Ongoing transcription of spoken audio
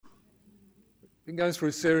Been going through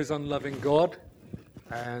a series on loving God,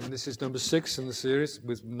 and this is number 6 in the series,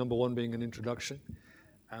 with number 1 being an introduction.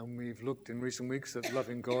 And we've looked in recent weeks at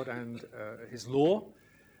loving God and His law,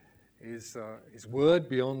 His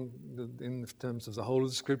word in terms of the whole of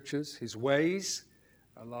the Scriptures, His ways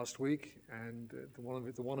last week, and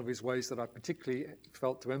one of His ways that I particularly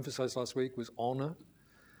felt to emphasize last week was honor,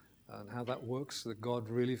 and how that works. That God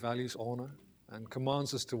really values honor and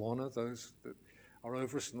commands us to honor those that are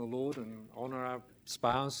over us in the Lord, and honor our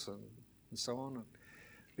spouse and so on. And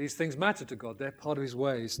these things matter to God. They're part of His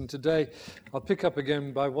ways. And today I'll pick up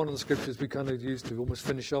again by one of the scriptures we kind of used to almost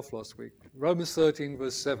finish off last week. Romans 13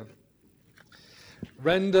 verse 7.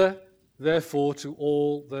 Render therefore to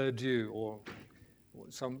all their due, or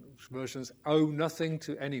some versions, owe nothing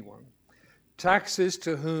to anyone. Taxes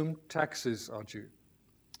to whom taxes are due.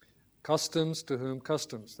 Customs to whom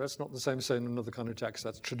customs. That's not the same as saying another kind of tax.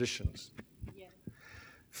 That's traditions.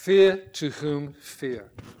 Fear to whom fear.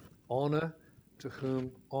 Honor to whom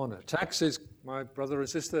honor. Taxes, my brother and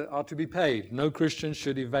sister, are to be paid. No Christian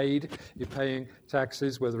should evade paying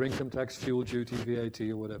taxes, whether income tax, fuel duty, VAT,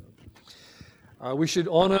 or whatever. We should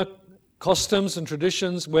honor customs and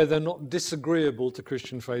traditions where they're not disagreeable to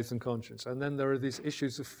Christian faith and conscience. And then there are these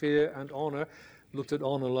issues of fear and honor. Looked at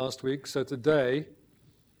honor last week. So today,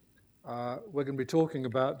 we're going to be talking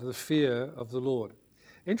about the fear of the Lord.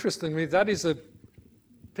 Interestingly, that is a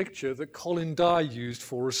picture that Colin Dye used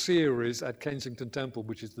for a series at Kensington Temple,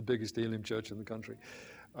 which is the biggest Elim church in the country,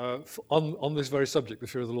 on this very subject, the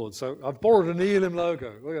fear of the Lord. So I've borrowed an Elim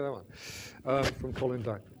logo. Look at that one, from Colin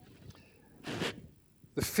Dye.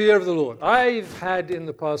 The fear of the Lord. I've had in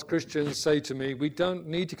the past Christians say to me, we don't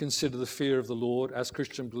need to consider the fear of the Lord as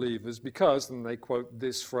Christian believers because, and they quote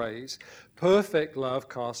this phrase, perfect love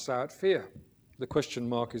casts out fear. The question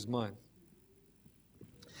mark is mine.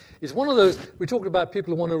 It's one of those, we talked about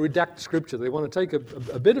people who want to redact Scripture. They want to take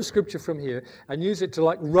a bit of Scripture from here and use it to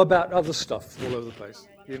rub out other stuff all over the place.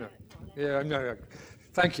 You know. Yeah, no.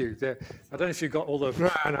 Thank you. I don't know if you got all those.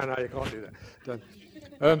 No, you can't do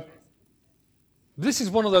that. This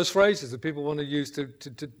is one of those phrases that people want to use to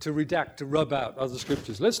redact, to rub out other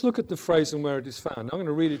Scriptures. Let's look at the phrase and where it is found. I'm going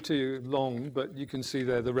to read it to you long, but you can see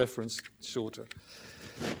there the reference shorter.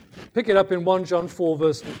 Pick it up in 1 John 4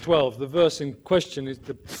 verse 12. The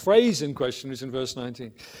phrase in question is in verse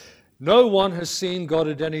 19. No one has seen God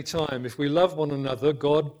at any time. If we love one another,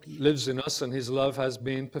 God lives in us and His love has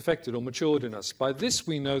been perfected or matured in us. By this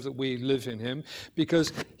we know that we live in Him,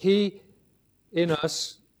 because He in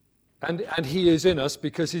us, and He is in us,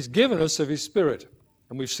 because He's given us of His Spirit.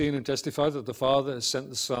 And we've seen and testified that the Father has sent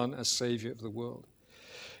the Son as Savior of the world.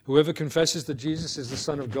 Whoever confesses that Jesus is the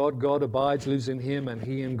Son of God, God abides, lives in Him, and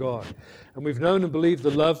He in God. And we've known and believed the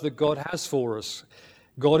love that God has for us.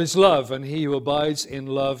 God is love, and he who abides in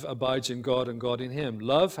love abides in God, and God in him.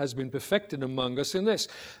 Love has been perfected among us in this.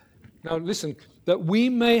 Now listen, that we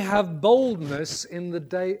may have boldness in the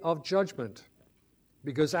day of judgment.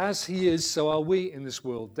 Because as He is, so are we in this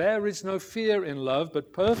world. There is no fear in love,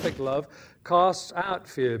 but perfect love casts out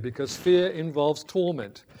fear, because fear involves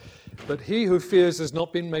torment. But he who fears has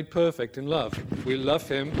not been made perfect in love. We love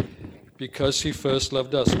Him because He first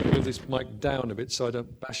loved us. Let me move this mic down a bit so I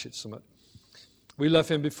don't bash it so much. We love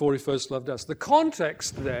Him before He first loved us. The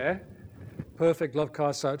context there, perfect love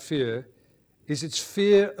casts out fear, is its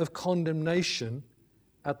fear of condemnation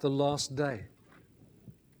at the last day.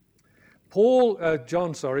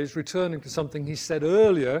 John is returning to something he said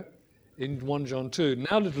earlier in 1 John 2.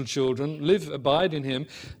 Now, little children, abide in Him,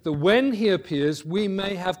 that when He appears, we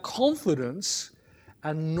may have confidence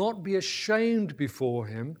and not be ashamed before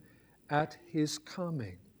Him at His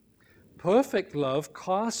coming. Perfect love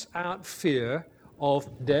casts out fear of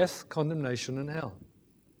death, condemnation, and hell.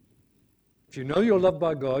 If you know you're loved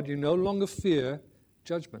by God, you no longer fear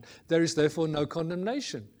judgment. There is therefore no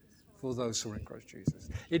condemnation for those who are in Christ Jesus.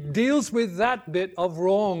 It deals with that bit of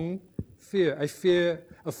wrong fear,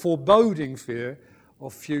 a foreboding fear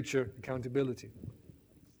of future accountability.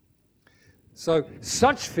 So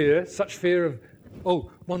such fear of,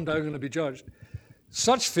 one day I'm going to be judged,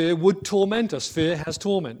 such fear would torment us. Fear has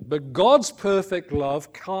torment. But God's perfect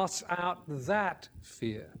love casts out that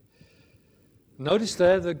fear. Notice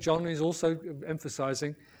there that John is also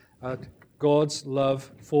emphasizing God's love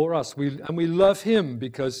for us. We love Him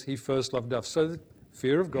because He first loved us. So the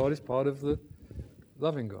fear of God is part of the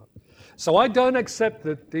loving God. So I don't accept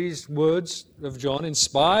that these words of John,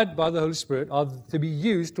 inspired by the Holy Spirit, are to be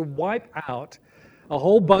used to wipe out a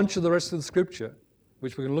whole bunch of the rest of the Scripture,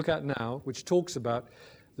 which we're going to look at now, which talks about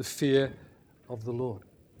the fear of the Lord.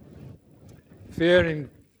 Fear in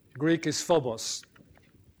Greek is phobos.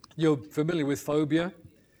 You're familiar with phobia.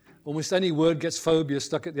 almost any word gets phobia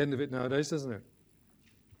stuck at the end of it nowadays, doesn't it?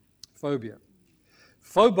 Phobia.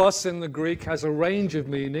 Phobos in the Greek has a range of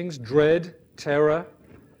meanings: dread, terror,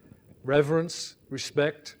 reverence,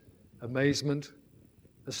 respect, amazement,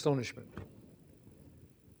 astonishment.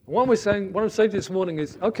 What I'm saying this morning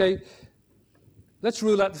is, okay, let's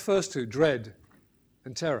rule out the first two, dread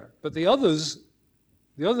and terror. But the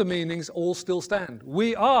other meanings all still stand.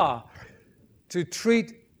 We are to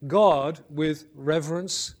treat God with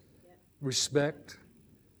reverence, respect.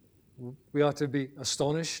 We are to be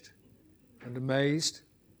astonished and amazed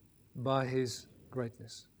by his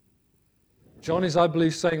greatness. John is, I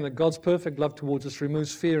believe, saying that God's perfect love towards us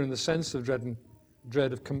removes fear in the sense of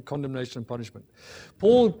dread of condemnation and punishment.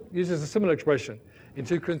 Paul uses a similar expression in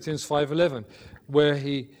 2 Corinthians 5:11, where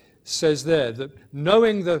he says there that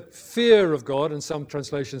knowing the fear of God, and some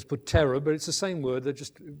translations put terror, but it's the same word,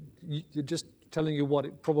 you're just telling you what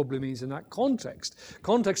it probably means in that context.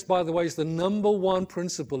 Context, by the way, is the number one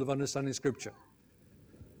principle of understanding Scripture.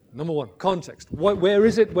 Number one, context. Where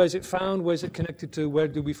is it? Where is it found? Where is it connected to? Where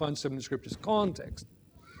do we find some in the Scriptures? Context.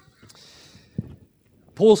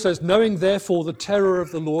 Paul says, knowing therefore the terror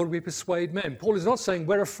of the Lord, we persuade men. Paul is not saying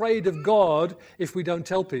we're afraid of God if we don't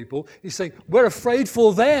tell people. He's saying we're afraid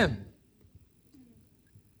for them.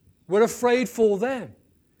 We're afraid for them.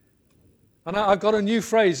 And I've got a new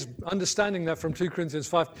phrase, understanding that from 2 Corinthians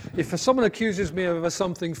 5. If someone accuses me of a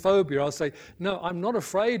something phobia, I'll say, no, I'm not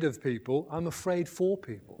afraid of people, I'm afraid for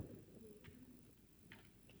people.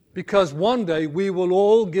 Because one day we will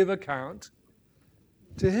all give account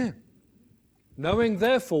to him. Knowing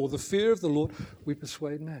therefore the fear of the Lord, we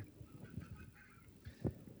persuade men.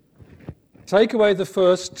 Take away the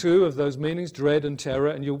first two of those meanings, dread and terror,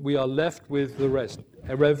 and we are left with the rest.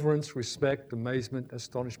 Reverence, respect, amazement,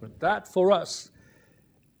 astonishment. That for us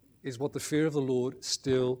is what the fear of the Lord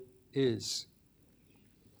still is.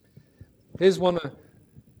 Here's one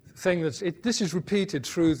thing this is repeated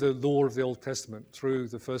through the law of the Old Testament, through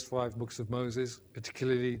the first 5 books of Moses,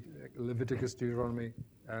 particularly Leviticus, Deuteronomy,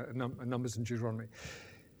 Numbers and Deuteronomy.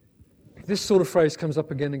 This sort of phrase comes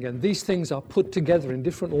up again and again. These things are put together in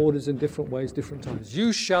different orders, in different ways, different times.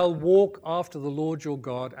 You shall walk after the Lord your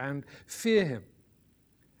God and fear him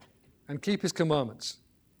and keep his commandments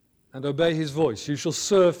and obey his voice. You shall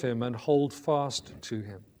serve him and hold fast to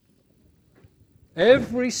him.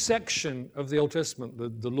 Every section of the Old Testament,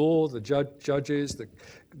 the law, the judges,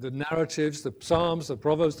 the narratives, the Psalms, the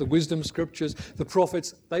Proverbs, the wisdom scriptures, the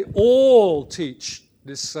prophets, they all teach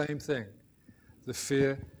this same thing, the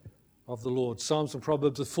fear of the Lord. Psalms and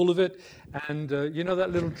Proverbs are full of it. And you know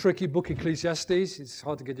that little tricky book, Ecclesiastes? It's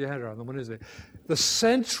hard to get your head around them, what is it? The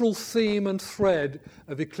central theme and thread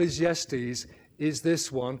of Ecclesiastes is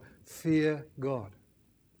this one, fear God.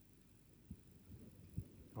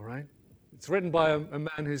 All right? It's written by a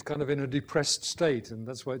man who's kind of in a depressed state, and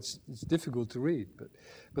that's why it's difficult to read.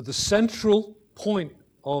 But the central point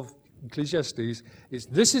of Ecclesiastes is,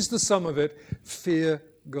 this is the sum of it, fear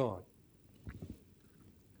God.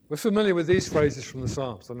 We're familiar with these phrases from the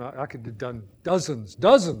Psalms, and I could have done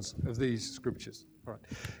dozens of these scriptures. All right.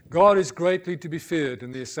 God is greatly to be feared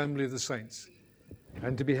in the assembly of the saints,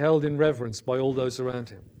 and to be held in reverence by all those around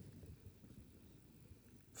him.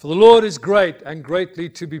 For the Lord is great and greatly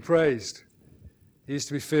to be praised. He is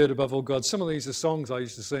to be feared above all gods. Some of these are songs I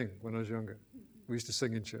used to sing when I was younger. We used to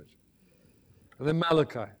sing in church. And then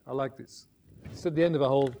Malachi, I like this. It's at the end of a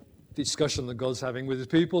whole discussion that God's having with his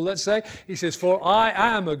people, let's say. He says, for I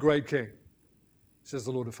am a great king, says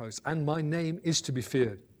the Lord of hosts, and my name is to be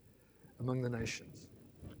feared among the nations.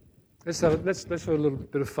 Let's have a little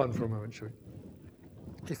bit of fun for a moment, shall we?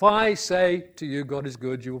 If I say to you, God is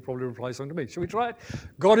good, you will probably reply something to me. Shall we try it?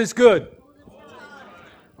 God is good.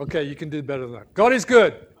 Okay, you can do better than that. God is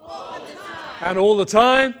good. All the time. And all the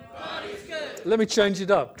time? God is good. Let me change it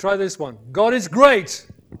up. Try this one. God is great.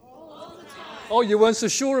 All the time. Oh, you weren't so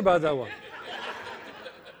sure about that one.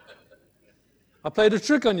 I played a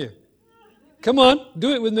trick on you. Come on,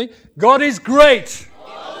 do it with me. God is great.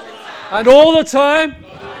 All the time. And all the time?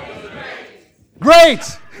 God is great.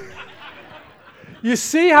 Great. You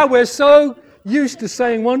see how we're so used to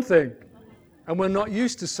saying one thing, and we're not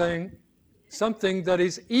used to saying something that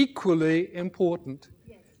is equally important,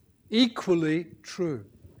 equally true.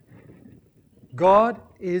 God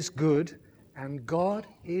is good and God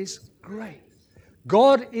is great.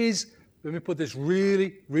 God is, let me put this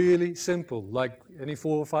really, really simple, like any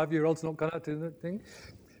 4 or 5-year-olds not gone out to that thing.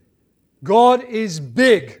 God is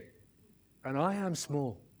big and I am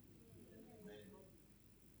small.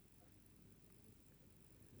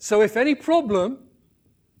 So if any problem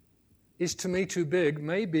is to me too big,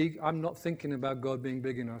 maybe I'm not thinking about God being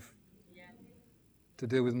big enough to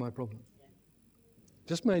deal with my problem.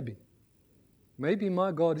 Just maybe. Maybe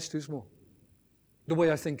my God is too small. The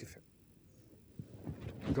way I think of him.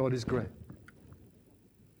 God is great.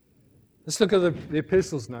 Let's look at the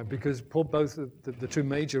epistles now, because both the two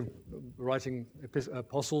major writing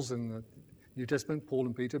apostles in the New Testament, Paul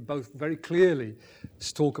and Peter, both very clearly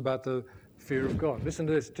talk about the fear of God. Listen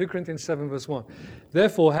to this, 2 Corinthians 7 verse 1.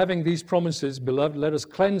 Therefore, having these promises, beloved, let us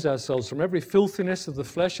cleanse ourselves from every filthiness of the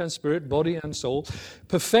flesh and spirit, body and soul,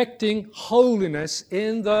 perfecting holiness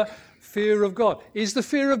in the fear of God. Is the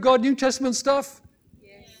fear of God New Testament stuff?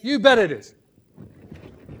 Yes. You bet it is.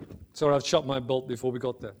 Sorry, I've shot my bolt before we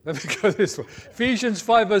got there. Let me go this way. Ephesians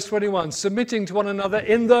 5 verse 21, submitting to one another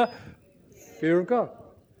in the fear of God.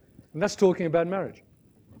 And that's talking about marriage.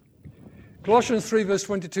 Colossians 3 verse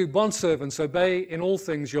 22, bondservants, obey in all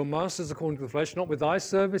things your masters according to the flesh, not with eye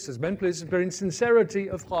service as men pleasers, but in sincerity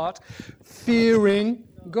of heart, fearing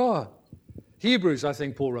God. Hebrews, I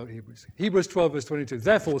think Paul wrote Hebrews. Hebrews 12 verse 22,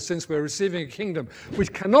 therefore, since we're receiving a kingdom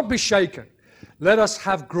which cannot be shaken, let us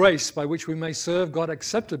have grace by which we may serve God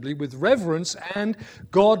acceptably with reverence and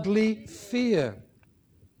godly fear.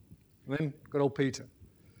 And then good old Peter.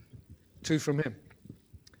 2 from him.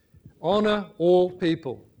 Honor all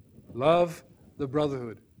people. Love the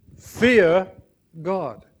brotherhood. Fear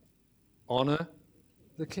God. Honor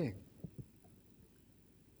the king.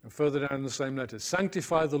 And further down in the same letter,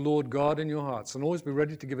 sanctify the Lord God in your hearts, and always be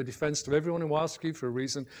ready to give a defense to everyone who asks you for a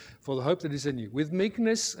reason for the hope that is in you, with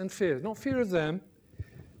meekness and fear. Not fear of them,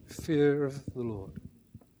 fear of the Lord.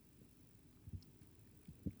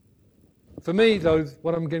 For me, though,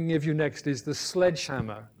 what I'm going to give you next is the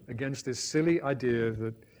sledgehammer against this silly idea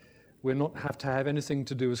that we not have to have anything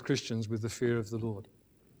to do as Christians with the fear of the Lord.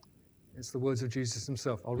 It's the words of Jesus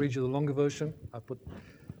himself. I'll read you the longer version. I'll put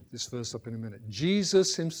this verse up in a minute.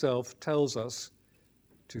 Jesus himself tells us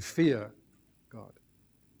to fear God.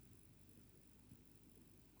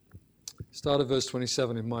 Start at verse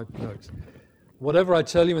 27 in my notes. Whatever I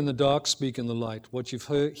tell you in the dark, speak in the light. What you've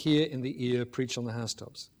heard here in the ear, preach on the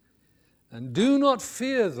housetops. And do not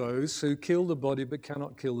fear those who kill the body but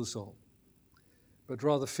cannot kill the soul, but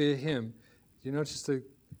rather fear him. Do you notice the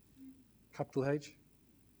capital H?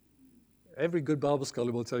 Every good Bible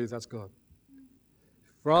scholar will tell you that's God.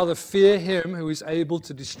 Rather fear him who is able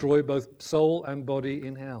to destroy both soul and body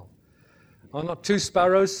in hell. Are not 2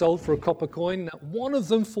 sparrows sold for a copper coin? Not one of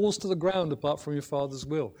them falls to the ground apart from your Father's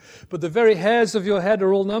will. But the very hairs of your head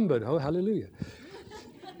are all numbered. Oh, hallelujah.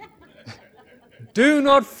 Do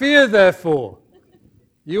not fear, therefore.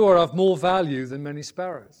 You are of more value than many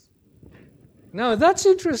sparrows. Now, that's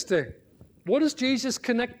interesting. What does Jesus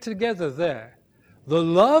connect together there? The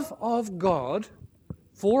love of God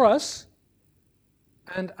for us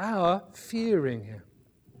and our fearing him.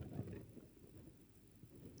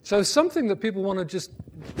 So something that people want to just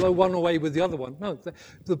blow one away with the other one. No,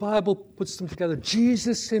 the Bible puts them together.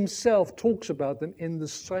 Jesus himself talks about them in the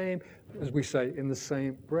same, as we say, in the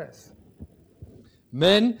same breath.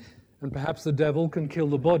 Men, and perhaps the devil, can kill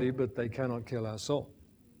the body, but they cannot kill our soul.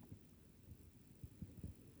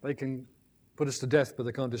 They can put us to death, but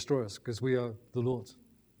they can't destroy us, because we are the Lord's.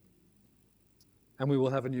 And we will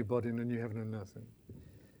have a new body and a new heaven and earth.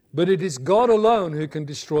 But it is God alone who can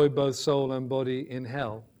destroy both soul and body in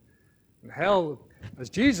hell. And hell, as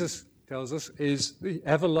Jesus tells us, is the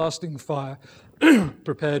everlasting fire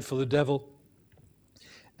prepared for the devil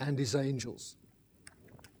and his angels.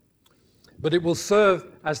 But it will serve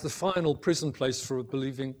as the final prison place for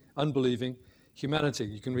unbelieving humanity.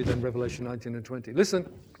 You can read that in Revelation 19 and 20.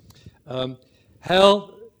 Listen,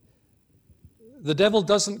 hell, the devil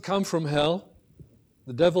doesn't come from hell.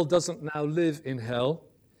 The devil doesn't now live in hell.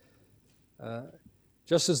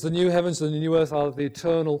 Just as the new heavens and the new earth are the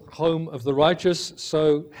eternal home of the righteous,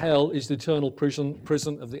 so hell is the eternal prison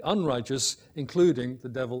of the unrighteous, including the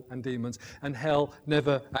devil and demons. And hell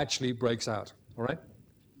never actually breaks out. All right?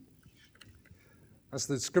 That's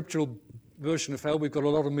the scriptural version of hell. We've got a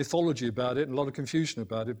lot of mythology about it and a lot of confusion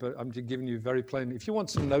about it, but I'm just giving you very plainly. If you want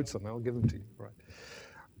some notes on that, I'll give them to you. Right.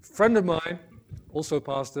 A friend of mine, also a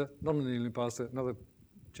pastor, not an Elim pastor, another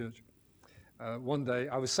church. One day,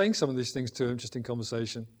 I was saying some of these things to him just in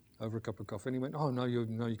conversation over a cup of coffee, and he went, "Oh no, you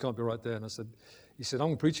can't be right there." And he said,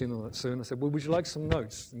 "I'm preaching on that soon." I said, "Well, would you like some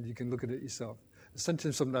notes? And you can look at it yourself." I sent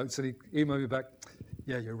him some notes, and he emailed me back,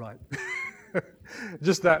 "Yeah, you're right."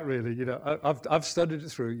 Just that, really. You know, I've studied it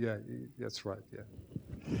through. Yeah, that's right.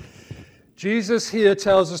 Yeah. Jesus here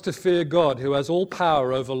tells us to fear God, who has all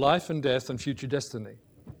power over life and death and future destiny.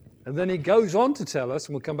 And then he goes on to tell us,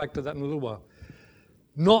 and we'll come back to that in a little while,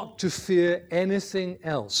 not to fear anything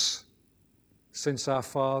else, since our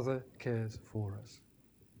Father cares for us.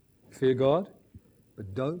 Fear God,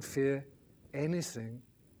 but don't fear anything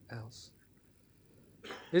else.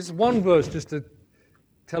 It's one verse just to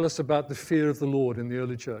tell us about the fear of the Lord in the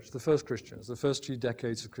early church, the first Christians, the first few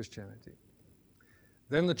decades of Christianity.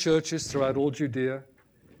 Then the churches throughout all Judea,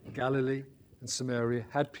 Galilee, and Samaria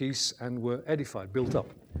had peace and were edified, built up.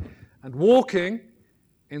 And walking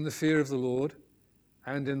in the fear of the Lord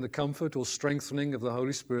and in the comfort or strengthening of the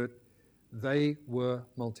Holy Spirit, they were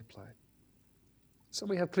multiplied. So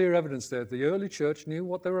we have clear evidence there. The early church knew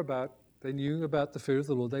what they were about. They knew about the fear of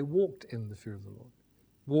the Lord. They walked in the fear of the Lord.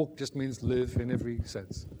 Walk just means live in every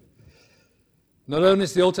sense. Not only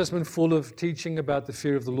is the Old Testament full of teaching about the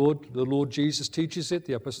fear of the Lord Jesus teaches it,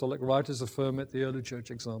 the apostolic writers affirm it, the early church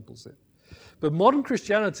examples it. But modern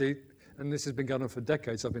Christianity, and this has been going on for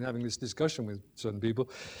decades, I've been having this discussion with certain people,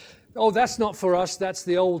 oh, that's not for us, that's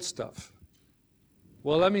the old stuff.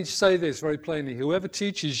 Well, let me say this very plainly. Whoever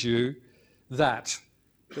teaches you that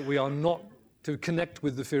we are not to connect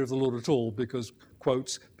with the fear of the Lord at all because,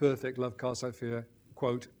 quotes, perfect love casts out fear,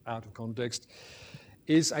 quote, out of context,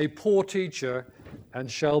 is a poor teacher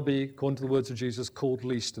and shall be, according to the words of Jesus, called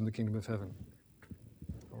least in the kingdom of heaven.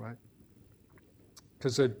 All right?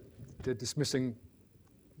 Because they're dismissing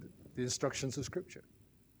the instructions of Scripture,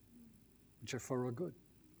 which are for our good.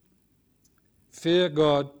 Fear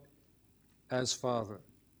God as Father.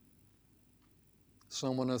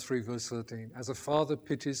 Psalm 103, verse 13. As a father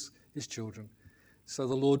pities his children, so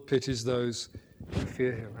the Lord pities those who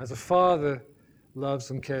fear him. As a father loves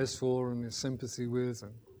and cares for and has sympathy with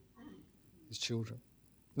and his children.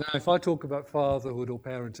 Now, if I talk about fatherhood or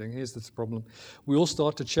parenting, here's the problem. We all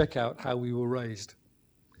start to check out how we were raised.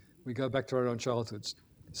 We go back to our own childhoods.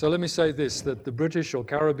 So let me say this, that the British or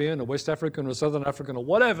Caribbean or West African or Southern African or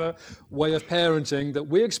whatever way of parenting that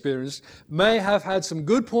we experienced may have had some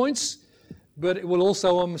good points, but it will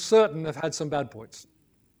also, I'm certain, have had some bad points.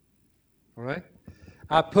 All right?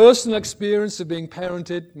 Our personal experience of being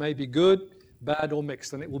parented may be good, bad, or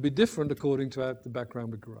mixed, and it will be different according to the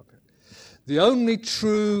background we grew up in. The only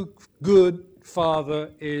true good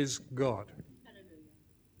Father is God.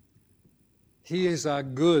 He is our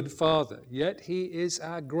good Father, yet He is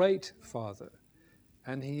our great Father,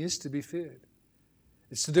 and He is to be feared.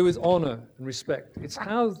 It's to do with honor and respect. It's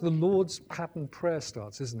how the Lord's pattern prayer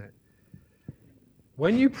starts, isn't it?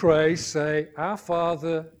 When you pray, say, Our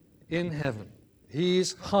Father in heaven. He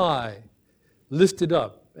is high, lifted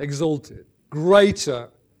up, exalted, greater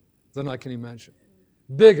than I can imagine,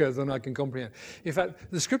 bigger than I can comprehend. In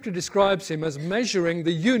fact, the Scripture describes Him as measuring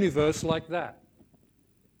the universe like that.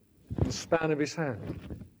 The span of his hand.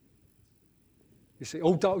 You say,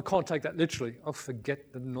 oh, we can't take that literally. Oh,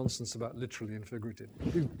 forget the nonsense about literally and figurative.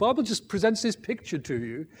 The Bible just presents this picture to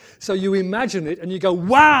you, so you imagine it and you go,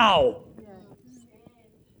 wow!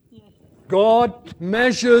 Yes. God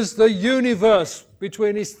measures the universe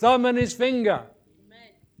between his thumb and his finger. Amen.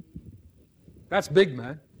 That's big,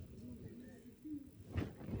 man.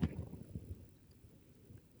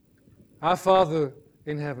 Our Father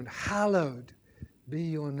in heaven, hallowed be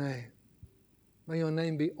your name. May your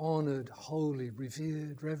name be honored, holy,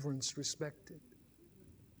 revered, reverenced, respected.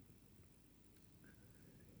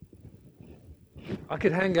 I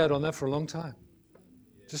could hang out on that for a long time.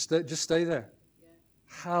 Just stay there.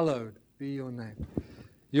 Hallowed be your name.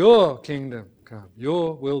 Your kingdom come.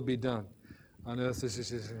 Your will be done on earth as it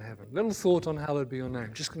is in heaven. Little thought on hallowed be your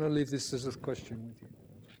name. Just going to leave this as a question with you.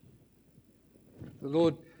 The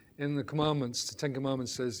Lord in the commandments, the Ten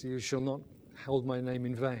Commandments says, you shall not hold my name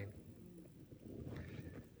in vain.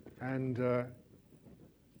 And the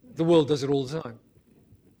world does it all the time.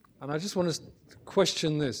 And I just want to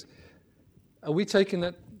question this. Are we taking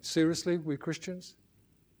that seriously, we Christians?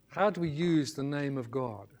 How do we use the name of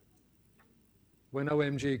God? When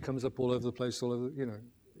OMG comes up all over the place, all over,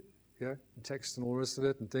 text and all the rest of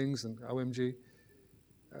it, and things, and OMG.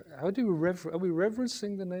 Are we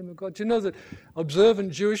reverencing the name of God? Do you know that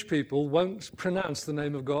observant Jewish people won't pronounce the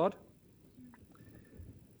name of God?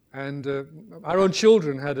 And our own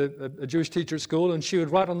children had a Jewish teacher at school, and she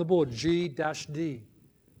would write on the board, G-D.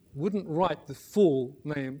 Wouldn't write the full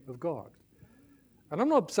name of God. And I'm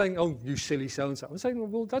not saying, oh, you silly so-and-so. I'm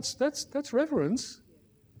saying, well, that's reverence.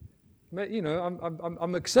 You know,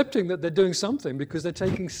 I'm accepting that they're doing something because they're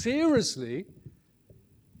taking seriously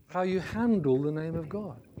how you handle the name of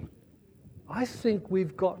God. I think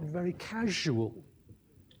we've got very casual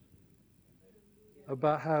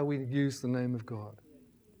about how we use the name of God.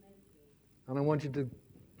 And I want you to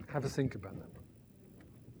have a think about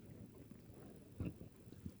that.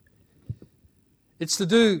 It's to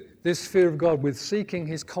do this fear of God with seeking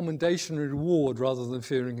his commendation and reward rather than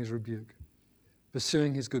fearing his rebuke,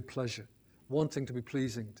 pursuing his good pleasure, wanting to be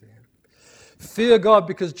pleasing to him. Fear God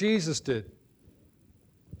because Jesus did.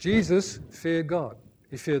 Jesus feared God.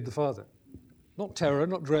 He feared the Father. Not terror,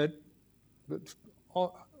 not dread, but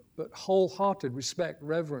wholehearted respect,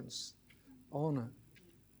 reverence, honor.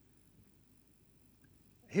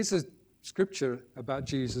 Here's a scripture about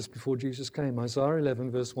Jesus before Jesus came. Isaiah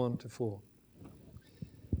 11, verse 1 to 4.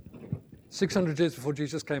 600 years before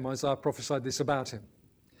Jesus came, Isaiah prophesied this about him.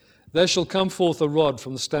 There shall come forth a rod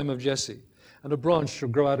from the stem of Jesse, and a branch shall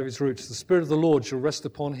grow out of his roots. The Spirit of the Lord shall rest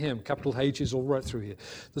upon him. Capital H is all right through here.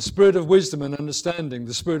 The Spirit of wisdom and understanding,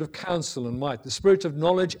 the Spirit of counsel and might, the Spirit of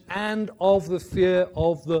knowledge and of the fear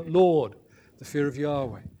of the Lord, the fear of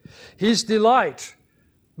Yahweh. His delight,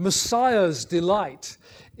 Messiah's delight,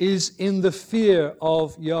 is in the fear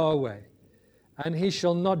of Yahweh. And he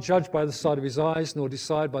shall not judge by the sight of his eyes, nor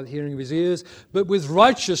decide by the hearing of his ears, but with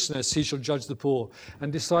righteousness he shall judge the poor,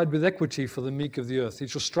 and decide with equity for the meek of the earth. He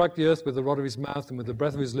shall strike the earth with the rod of his mouth, and with the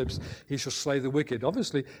breath of his lips he shall slay the wicked.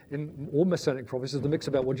 Obviously, in all Messianic prophecies, the mix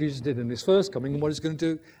about what Jesus did in his first coming and what he's going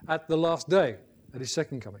to do at the last day, at his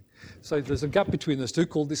second coming. So there's a gap between those two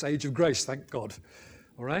called this age of grace, thank God.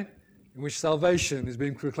 All right? In which salvation is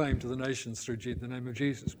being proclaimed to the nations through the name of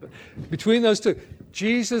Jesus. But between those two,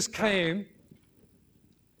 Jesus came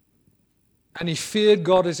and he feared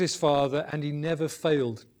God as his Father, and he never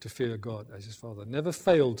failed to fear God as his Father, never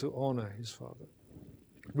failed to honor his Father.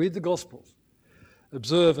 Read the Gospels.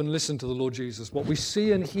 Observe and listen to the Lord Jesus. What we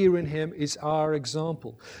see and hear in him is our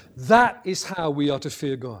example. That is how we are to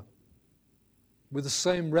fear God. With the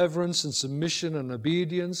same reverence and submission and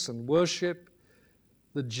obedience and worship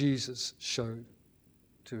that Jesus showed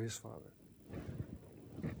to his Father.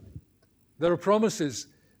 There are promises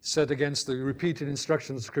set against the repeated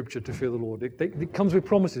instruction of Scripture to fear the Lord. It comes with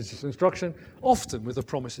promises. It's instruction, often with a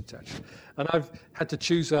promise attached. And I've had to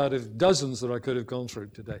choose out of dozens that I could have gone through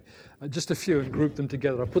today. Just a few and group them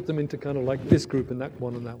together. I put them into kind of like this group and that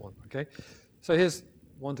one, okay? So here's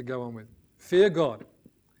one to go on with. Fear God.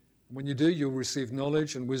 When you do, you'll receive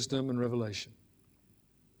knowledge and wisdom and revelation.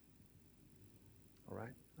 All right?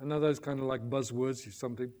 I know those kind of like buzzwords,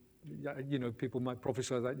 something. You know, people might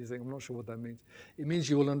prophesy that, and you think, I'm not sure what that means. It means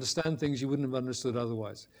you will understand things you wouldn't have understood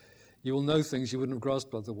otherwise. You will know things you wouldn't have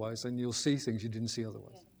grasped otherwise, and you'll see things you didn't see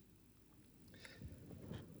otherwise.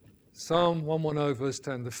 Psalm 110, verse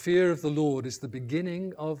 10, the fear of the Lord is the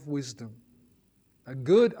beginning of wisdom. A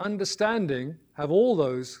good understanding have all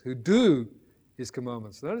those who do his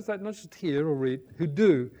commandments. Notice that, not just hear or read, who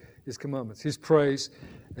do his commandments. His praise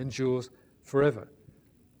endures forever.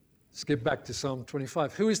 Skip back to Psalm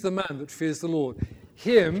 25. Who is the man that fears the Lord?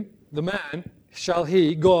 Him, the man, shall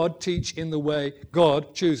he, God, teach in the way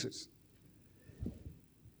God chooses.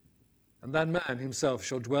 And that man himself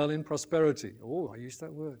shall dwell in prosperity. Oh, I used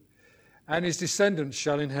that word. And his descendants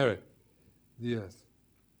shall inherit the earth.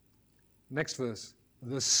 Next verse.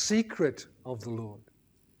 The secret of the Lord.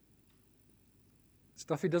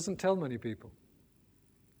 Stuff he doesn't tell many people.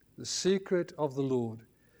 The secret of the Lord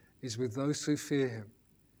is with those who fear him,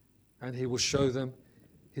 and he will show them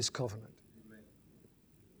his covenant. Amen.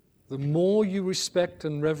 The more you respect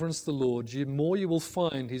and reverence the Lord, the more you will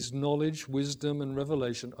find his knowledge, wisdom, and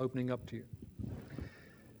revelation opening up to you.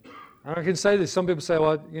 And I can say this. Some people say,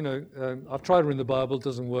 well, I've tried reading the Bible, it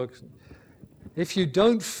doesn't work. If you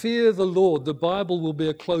don't fear the Lord, the Bible will be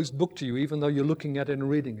a closed book to you, even though you're looking at it and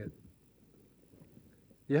reading it.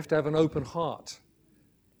 You have to have an open heart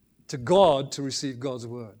to God to receive God's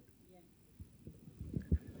word.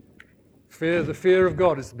 The fear of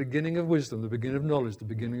God is the beginning of wisdom, the beginning of knowledge, the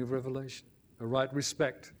beginning of revelation, a right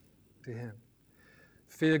respect to him.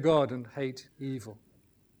 Fear God and hate evil.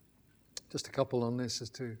 Just a couple on this as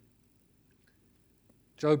too.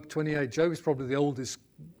 Job 28. Job is probably the oldest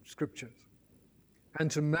scripture. And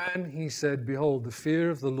to man he said, behold, the fear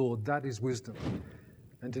of the Lord, that is wisdom,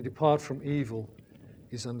 and to depart from evil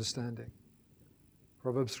is understanding.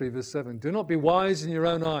 Proverbs 3, verse 7. Do not be wise in your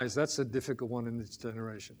own eyes. That's a difficult one in this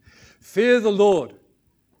generation. Fear the Lord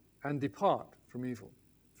and depart from evil.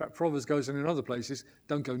 In fact, Proverbs goes on in other places.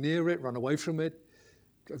 Don't go near it, run away from it,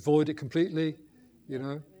 avoid it completely.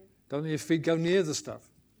 Don't let your feet go near the stuff.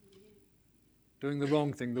 Doing the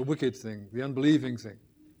wrong thing, the wicked thing, the unbelieving thing.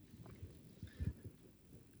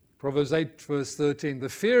 Proverbs 8, verse 13. The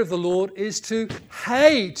fear of the Lord is to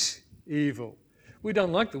hate evil. We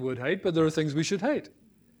don't like the word hate, but there are things we should hate.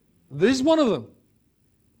 This is one of them.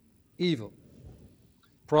 Evil.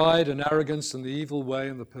 Pride and arrogance and the evil way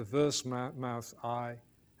and the perverse mouth I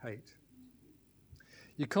hate.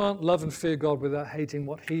 You can't love and fear God without hating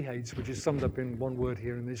what he hates, which is summed up in one word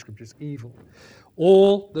here in these scriptures, evil.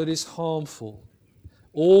 All that is harmful,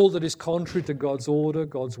 all that is contrary to God's order,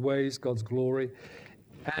 God's ways, God's glory.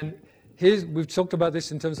 And We've talked about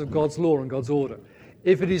this in terms of God's law and God's order.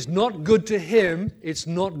 If it is not good to him, it's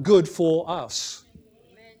not good for us.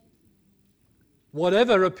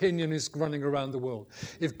 Whatever opinion is running around the world.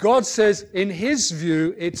 If God says in his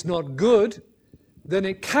view it's not good, then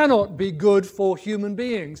it cannot be good for human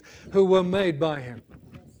beings who were made by him.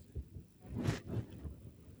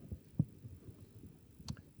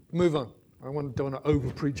 Move on. I don't want to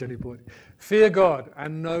over-preach anybody. Fear God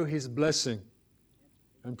and know his blessing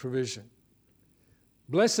and provision.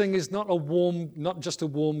 Blessing is not just a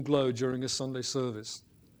warm glow during a Sunday service.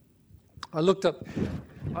 I looked up,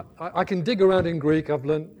 I can dig around in Greek. I've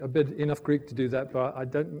learned enough Greek to do that, but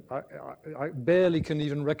I barely can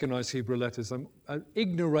even recognize Hebrew letters. I'm an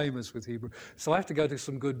ignoramus with Hebrew. So I have to go to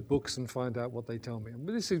some good books and find out what they tell me. And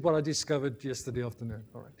this is what I discovered yesterday afternoon.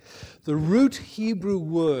 All right. The root Hebrew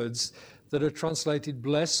words that are translated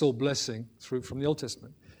bless or blessing from the Old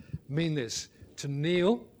Testament mean this: to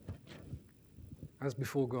kneel as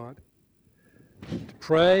before God, to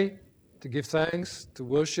pray, to give thanks, to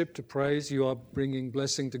worship, to praise. You are bringing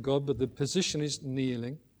blessing to God, but the position is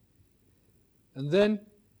kneeling. And then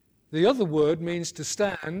the other word means to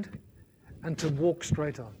stand and to walk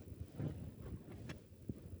straight on.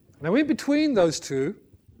 Now, in between those two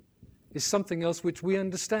is something else which we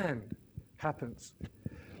understand happens.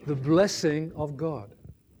 The blessing of God.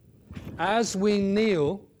 As we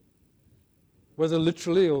kneel, whether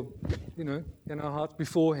literally or, in our hearts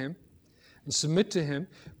before him, and submit to him,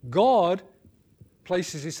 God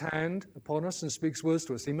places his hand upon us and speaks words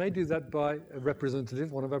to us. He may do that by a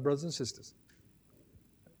representative, one of our brothers and sisters.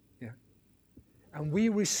 Yeah. And we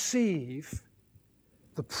receive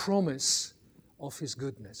the promise of his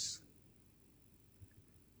goodness.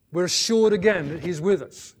 We're assured again that he's with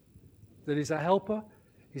us, that he's our helper,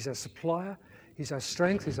 he's our supplier, he's our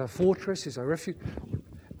strength, he's our fortress, he's our refuge.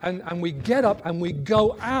 And we get up and we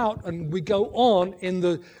go out and we go on in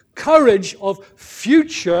the courage of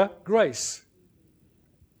future grace.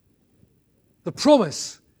 The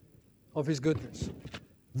promise of his goodness.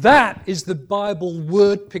 That is the Bible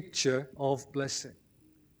word picture of blessing.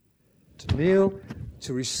 To kneel,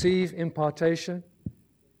 to receive impartation,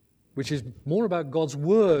 which is more about God's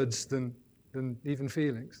words than even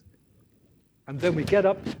feelings. And then we get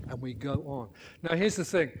up and we go on. Now, here's the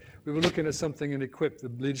thing. We were looking at something in Equip, the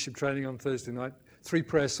leadership training on Thursday night. 3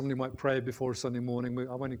 prayers somebody might pray before a Sunday morning.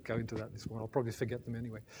 I won't go into that this morning. I'll probably forget them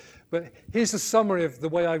anyway. But here's a summary of the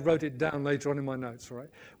way I wrote it down later on in my notes. All right?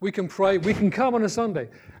 We can pray. We can come on a Sunday,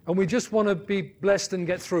 and we just want to be blessed and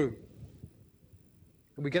get through.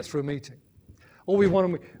 And we get through a meeting. Or we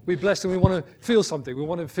want to be blessed and we want to feel something. We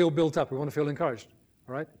want to feel built up. We want to feel encouraged.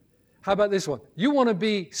 All right? How about this one? You want to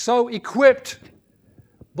be so equipped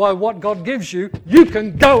by what God gives you, you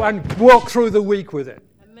can go and walk through the week with it.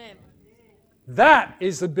 Amen. That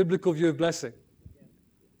is the biblical view of blessing.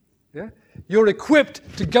 Yeah? You're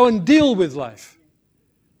equipped to go and deal with life.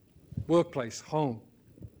 Workplace, home,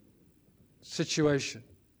 situation,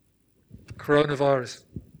 coronavirus.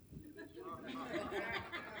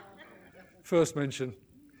 First mention.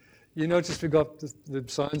 You notice we got the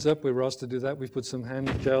signs up. We were asked to do that. We've put some hand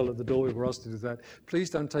gel at the door. We were asked to do that. Please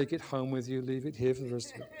don't take it home with you. Leave it here for the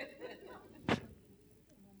rest of it.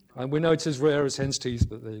 And we know it's as rare as hen's teeth,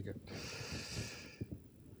 but there you go.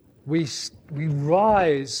 We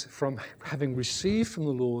rise from having received from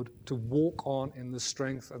the Lord to walk on in the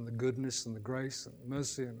strength and the goodness and the grace and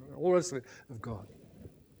mercy and all the rest of it of God.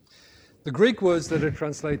 The Greek words that are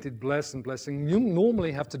translated bless and blessing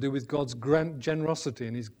normally have to do with God's grand generosity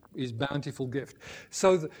and his bountiful gift.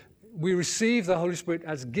 So we receive the Holy Spirit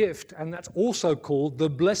as gift, and that's also called the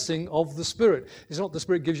blessing of the Spirit. It's not the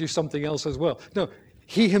Spirit gives you something else as well. No,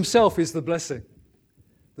 he himself is the blessing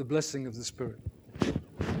of the Spirit.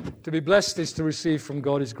 To be blessed is to receive from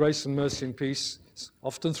God his grace and mercy and peace,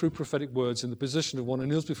 often through prophetic words, in the position of one who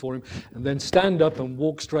kneels before him, and then stand up and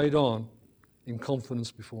walk straight on in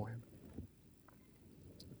confidence before him.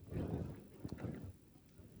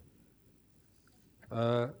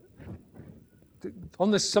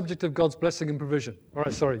 On this subject of God's blessing and provision. All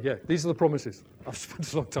right, these are the promises. I've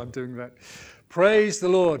spent a long time doing that. Praise the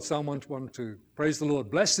Lord, Psalm 112. Praise the Lord.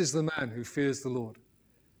 Blessed is the man who fears the Lord.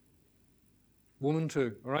 Woman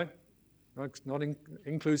too, all right? Not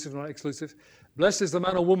inclusive, not exclusive. Blessed is the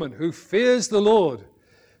man or woman who fears the Lord,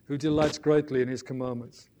 who delights greatly in his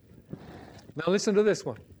commandments. Now listen to this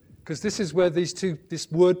one. Because this is where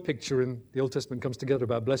this word picture in the Old Testament comes together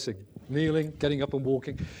about blessing. Kneeling, getting up and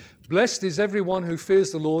walking. Blessed is everyone who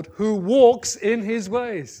fears the Lord, who walks in his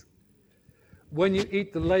ways. When you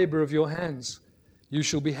eat the labor of your hands, you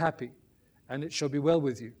shall be happy, and it shall be well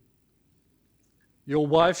with you. Your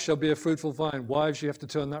wife shall be a fruitful vine. Wives, you have to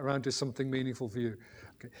turn that around to something meaningful for you.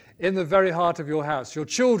 Okay. In the very heart of your house. Your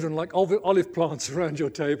children like olive plants around your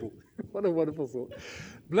table. What a wonderful thought.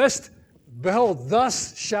 Blessed, behold,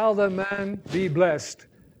 thus shall the man be blessed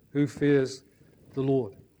who fears the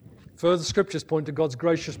Lord. Further scriptures point to God's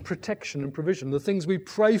gracious protection and provision. The things we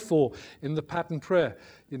pray for in the pattern prayer,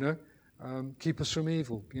 keep us from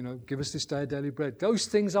evil, give us this day our daily bread. Those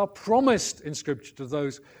things are promised in Scripture to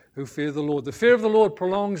those who fear the Lord. The fear of the Lord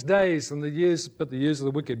prolongs days, but the years of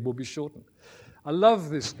the wicked will be shortened. I love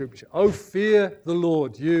this Scripture. Oh, fear the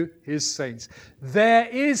Lord, you his saints. There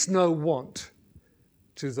is no want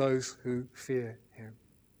to those who fear him.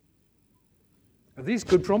 Are these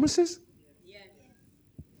good promises?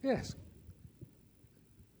 Yes.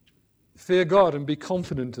 Fear God and be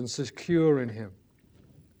confident and secure in him.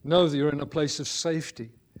 Know that you're in a place of safety,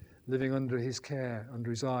 living under his care, under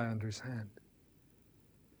his eye, under his hand.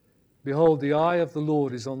 Behold, the eye of the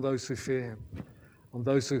Lord is on those who fear him, on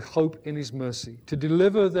those who hope in his mercy, to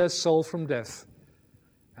deliver their soul from death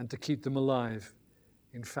and to keep them alive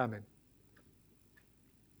in famine.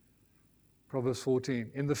 Proverbs 14.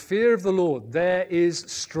 In the fear of the Lord, there is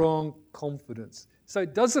strong confidence. So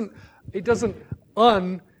it doesn't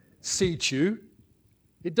unseat you.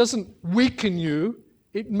 It doesn't weaken you.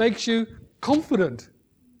 It makes you confident.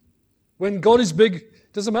 When God is big,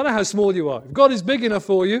 it doesn't matter how small you are. If God is big enough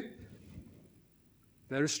for you,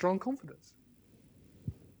 there is strong confidence.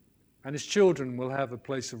 And his children will have a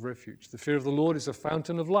place of refuge. The fear of the Lord is a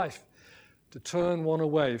fountain of life, to turn one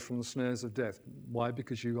away from the snares of death. Why?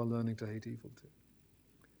 Because you are learning to hate evil too.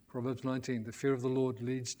 Proverbs 19, the fear of the Lord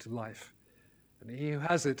leads to life. And he who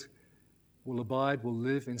has it will abide, will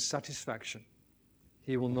live in satisfaction.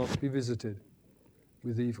 He will not be visited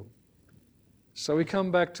with evil. So we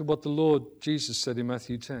come back to what the Lord Jesus said in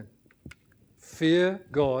Matthew 10. Fear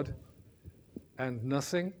God and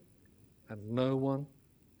nothing and no one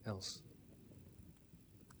else.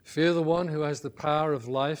 Fear the one who has the power of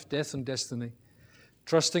life, death, and destiny,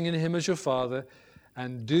 trusting in him as your Father,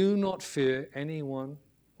 and do not fear anyone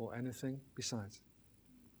or anything besides.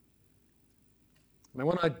 Now,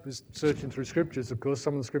 when I was searching through scriptures, of course,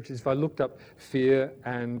 some of the scriptures, if I looked up fear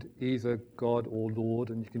and either God or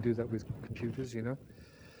Lord, and you can do that with computers,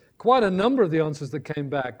 quite a number of the answers that came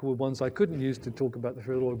back were ones I couldn't use to talk about the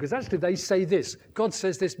fear of the Lord, because actually they say this. God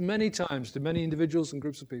says this many times to many individuals and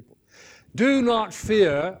groups of people. Do not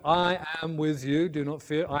fear, I am with you. Do not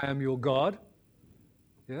fear, I am your God.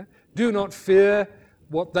 Yeah? Do not fear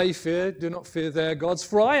what they fear. Do not fear their gods,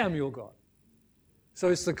 for I am your God. So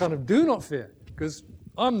it's the kind of do not fear, because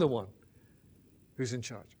I'm the one who's in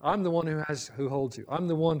charge. I'm the one who holds you. I'm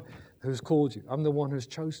the one who's called you. I'm the one who's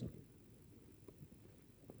chosen you.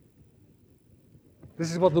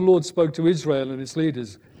 This is what the Lord spoke to Israel and its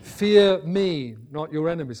leaders. Fear me, not your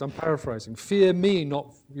enemies. I'm paraphrasing. Fear me,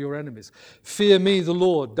 not your enemies. Fear me, the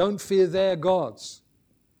Lord. Don't fear their gods.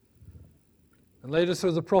 And later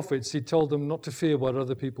through the prophets, he told them not to fear what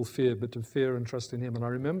other people fear, but to fear and trust in him. And I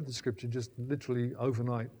remember the scripture just literally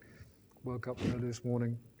overnight. Woke up early this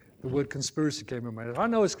morning. The word conspiracy came in my head. I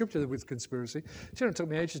know a scripture with conspiracy. It took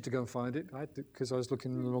me ages to go and find it because I was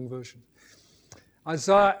looking in the wrong version.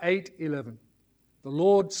 Isaiah 8:11. The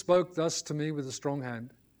Lord spoke thus to me with a strong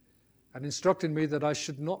hand and instructed me that I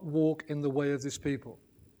should not walk in the way of this people,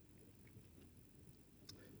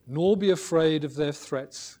 nor be afraid of their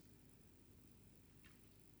threats.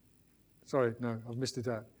 Sorry, no, I've missed it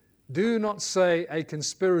out. Do not say a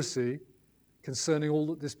conspiracy concerning all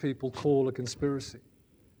that this people call a conspiracy.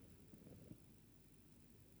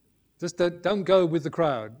 Just don't go with the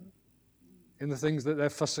crowd in the things that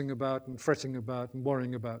they're fussing about and fretting about and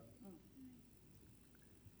worrying about.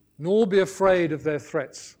 Nor be afraid of their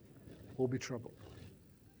threats or be troubled.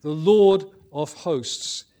 The Lord of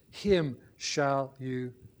hosts, him shall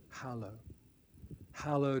you hallow.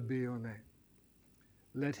 Hallowed be your name.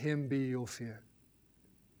 Let him be your fear.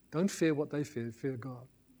 Don't fear what they fear, fear God.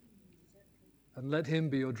 And let him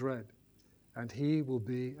be your dread, and he will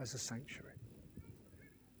be as a sanctuary.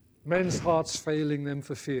 Men's hearts failing them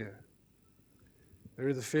for fear. They're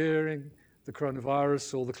either fearing the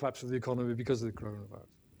coronavirus or the collapse of the economy because of the coronavirus.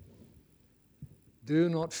 Do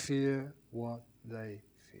not fear what they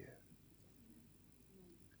fear.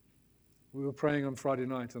 We were praying on Friday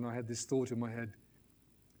night, and I had this thought in my head.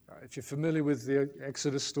 If you're familiar with the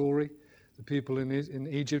Exodus story, the people in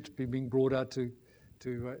Egypt being brought out to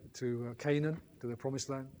Canaan, to the promised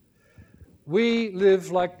land. We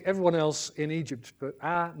live like everyone else in Egypt, but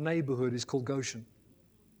our neighborhood is called Goshen.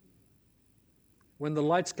 When the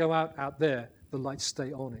lights go out there, the lights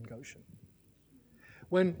stay on in Goshen.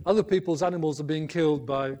 When other people's animals are being killed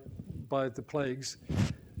by by the plagues,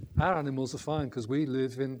 our animals are fine because we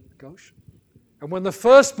live in Goshen. And when the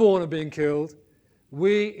firstborn are being killed,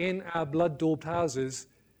 we in our blood-daubed houses,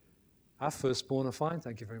 our firstborn are fine,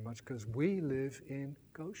 thank you very much, because we live in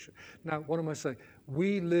Goshen. Now, what am I saying?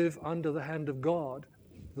 We live under the hand of God.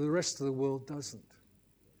 The rest of the world doesn't.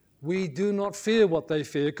 We do not fear what they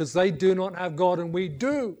fear because they do not have God and we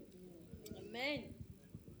do. Amen.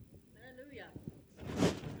 Hallelujah.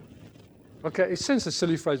 Okay, it sounds a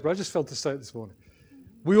silly phrase, but I just felt to say it this morning.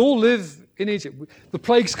 We all live in Egypt. The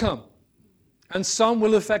plagues come, and some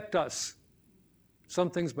will affect us.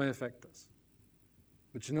 Some things may affect us.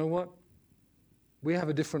 But you know what? We have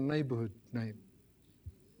a different neighborhood name.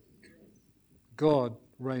 God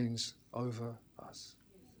reigns over us.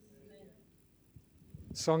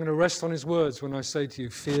 So I'm going to rest on his words when I say to you,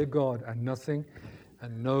 fear God and nothing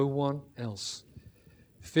and no one else.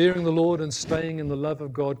 Fearing the Lord and staying in the love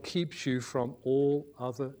of God keeps you from all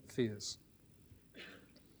other fears.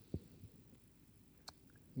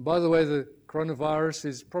 And by the way, the coronavirus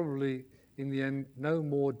is probably, in the end, no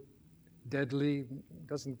more deadly,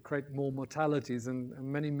 doesn't create more mortality than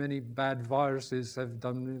many, many bad viruses have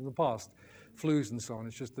done in the past. Flus and so on.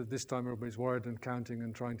 It's just that this time everybody's worried and counting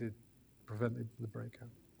and trying to prevent the breakout.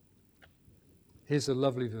 Here's a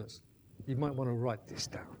lovely verse. You might want to write this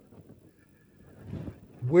down.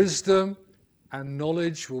 Wisdom and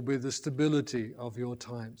knowledge will be the stability of your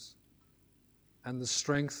times and the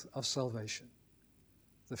strength of salvation.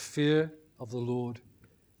 The fear of the Lord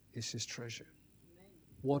is his treasure.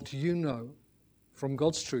 What you know from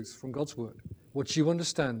God's truth, from God's word, what you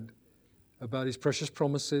understand about his precious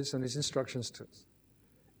promises and his instructions to us,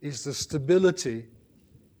 is the stability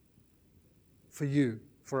for you,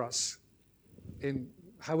 for us, in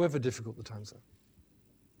however difficult the times are.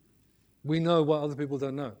 We know what other people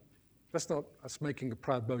don't know. That's not us making a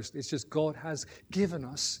proud boast. It's just God has given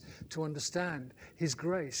us to understand his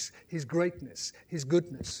grace, his greatness, his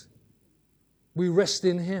goodness. We rest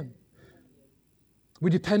in him. We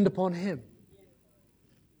depend upon him.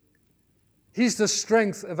 He's the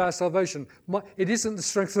strength of our salvation. It isn't the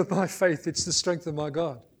strength of my faith, it's the strength of my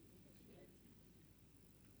God.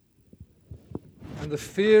 And the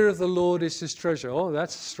fear of the Lord is his treasure. Oh,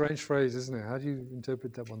 that's a strange phrase, isn't it? How do you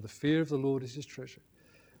interpret that one? The fear of the Lord is his treasure.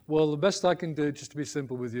 Well, the best I can do, just to be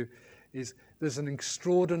simple with you, is there's an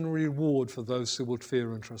extraordinary reward for those who will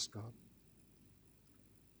fear and trust God.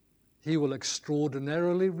 He will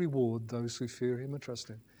extraordinarily reward those who fear him and trust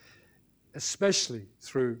him, especially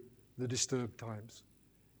through the disturbed times,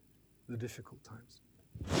 the difficult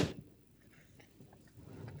times.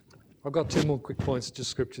 I've got two more quick points,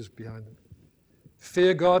 just scriptures behind them.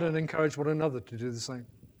 Fear God and encourage one another to do the same.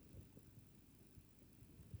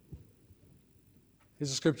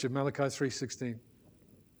 Here's a scripture, Malachi 3:16.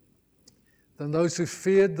 Then those who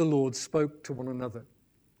feared the Lord spoke to one another.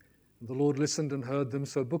 The Lord listened and heard them,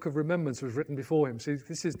 so a book of remembrance was written before him. See,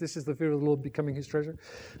 this is the fear of the Lord becoming his treasure.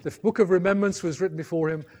 The book of remembrance was written before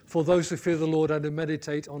him for those who fear the Lord and who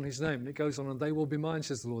meditate on his name. It goes on, and they will be mine,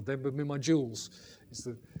 says the Lord. They will be my jewels, is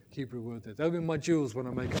the Hebrew word there. They'll be my jewels when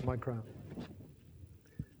I make up my crown.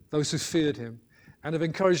 Those who feared him and have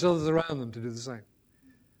encouraged others around them to do the same.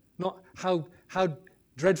 Not how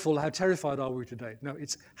dreadful, how terrified are we today? No,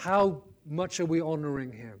 it's how much are we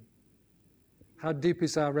honoring him? How deep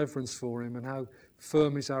is our reverence for him and how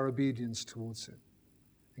firm is our obedience towards him?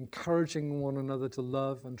 Encouraging one another to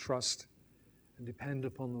love and trust and depend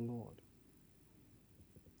upon the Lord.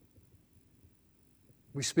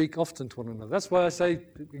 We speak often to one another. That's why I say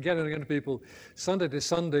again and again to people, Sunday to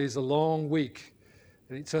Sunday is a long week.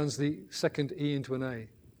 And it turns the second E into an A.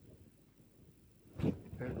 Yeah.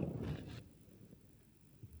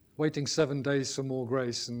 Waiting 7 days for more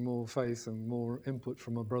grace and more faith and more input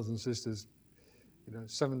from our brothers and sisters.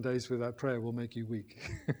 7 days without prayer will make you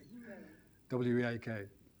weak. W-E-A-K.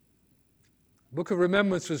 Book of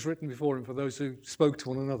Remembrance was written before him for those who spoke to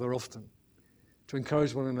one another often, to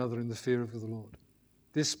encourage one another in the fear of the Lord.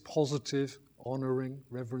 This positive, honoring,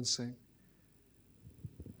 reverencing.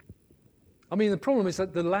 I mean, the problem is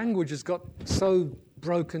that the language has got so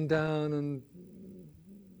broken down and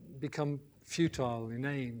become futile,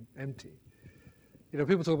 inane, empty.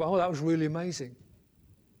 People talk about, oh, that was really amazing.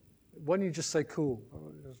 Why don't you just say cool?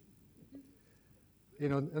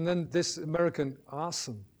 And then this American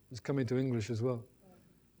awesome has come into English as well.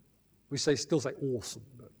 We still say awesome,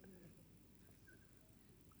 but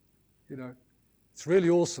it's really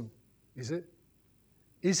awesome, is it?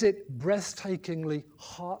 Is it breathtakingly,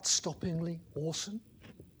 heart-stoppingly awesome?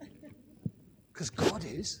 Because God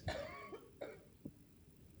is.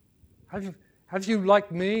 Have Have you,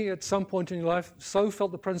 like me, at some point in your life, so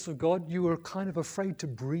felt the presence of God you were kind of afraid to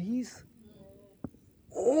breathe?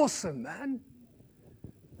 Awesome, man.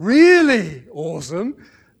 Really awesome.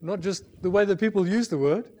 Not just the way that people use the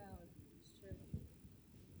word.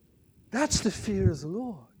 That's the fear of the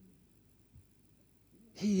Lord.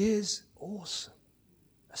 He is awesome.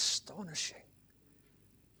 Astonishing.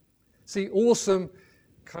 See, awesome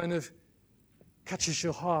kind of catches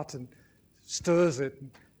your heart and stirs it.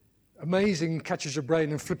 Amazing catches your brain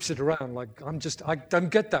and flips it around like, I don't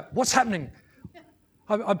get that. What's happening?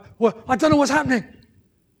 I don't know what's happening.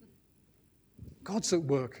 God's at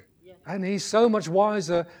work. And He's so much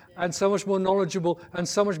wiser and so much more knowledgeable and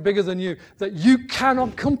so much bigger than you that you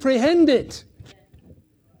cannot comprehend it.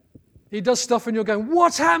 He does stuff and you're going,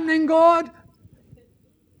 what's happening, God?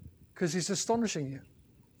 Because He's astonishing you.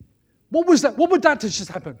 What was that? What would that just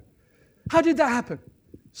happen? How did that happen?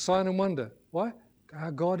 Sign and wonder. Why?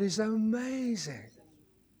 Our God is amazing.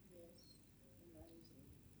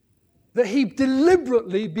 That He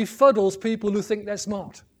deliberately befuddles people who think they're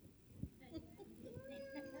smart.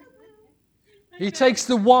 He takes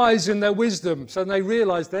the wise in their wisdom so they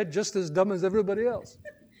realize they're just as dumb as everybody else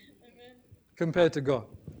compared to God.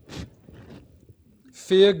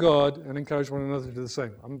 Fear God and encourage one another to do the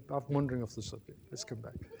same. I'm wandering off the subject. Let's come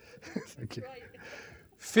back. Thank you.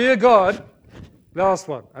 Fear God, last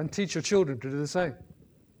one, and teach your children to do the same.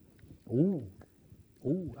 Ooh,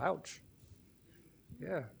 ouch.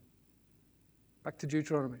 Yeah. Back to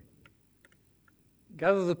Deuteronomy.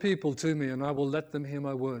 Gather the people to me, and I will let them hear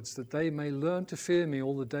my words, that they may learn to fear me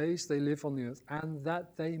all the days they live on the earth, and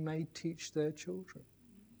that they may teach their children.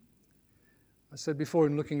 I said before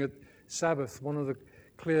in looking at Sabbath, one of the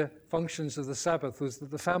clear functions of the Sabbath was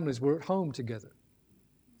that the families were at home together.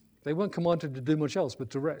 They weren't commanded to do much else but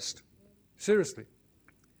to rest. Seriously.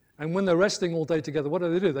 And when they're resting all day together, what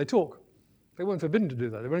do? They talk. They weren't forbidden to do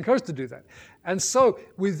that. They were encouraged to do that. And so,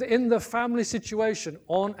 within the family situation,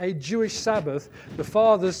 on a Jewish Sabbath, the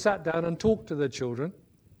fathers sat down and talked to their children.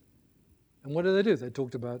 And what did? They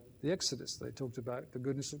talked about the Exodus. They talked about the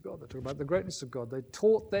goodness of God. They talked about the greatness of God. They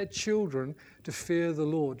taught their children to fear the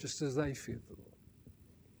Lord just as they feared the Lord.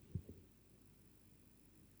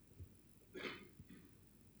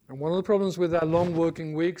 And one of the problems with our long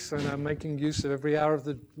working weeks and our making use of every hour of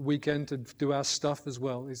the weekend to do our stuff as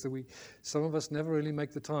well is that some of us never really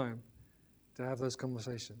make the time to have those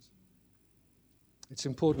conversations. It's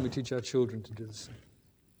important we teach our children to do the same.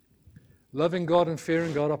 Loving God and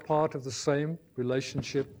fearing God are part of the same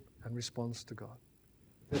relationship and response to God.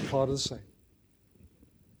 They're part of the same.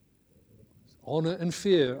 Honor and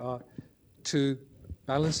fear are two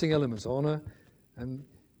balancing elements. Honor and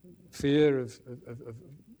fear of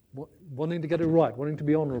wanting to get it right, wanting to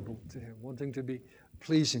be honorable to Him, wanting to be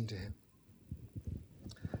pleasing to Him.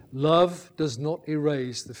 Love does not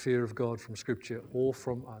erase the fear of God from Scripture or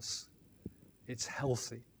from us. It's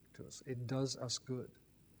healthy to us. It does us good.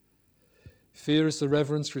 Fear is the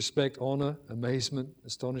reverence, respect, honor, amazement,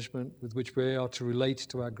 astonishment with which we are to relate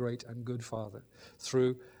to our great and good Father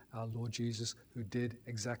through our Lord Jesus, who did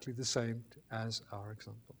exactly the same as our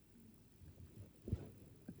example.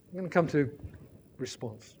 I'm going to come to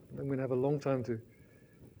response. Then we're going to have a long time to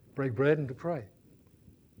break bread and to pray.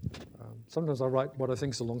 Sometimes I write what I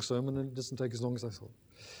think is a long sermon and it doesn't take as long as I thought.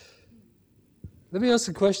 Let me ask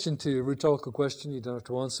a question to you, a rhetorical question. You don't have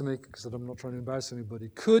to answer me because I'm not trying to embarrass anybody.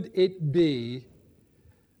 Could it be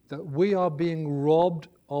that we are being robbed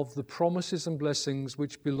of the promises and blessings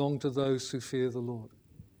which belong to those who fear the Lord?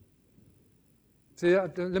 See,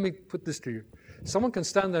 let me put this to you. Someone can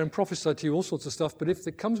stand there and prophesy to you all sorts of stuff, but if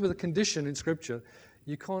it comes with a condition in Scripture,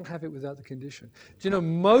 you can't have it without the condition. Do you know,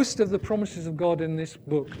 most of the promises of God in this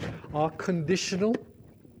book are conditional,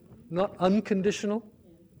 not unconditional.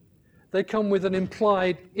 They come with an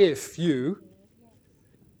implied if you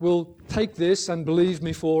will take this and believe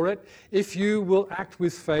me for it, if you will act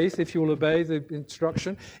with faith, if you will obey the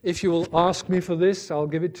instruction, if you will ask me for this, I'll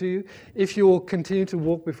give it to you. If you will continue to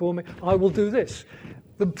walk before me, I will do this.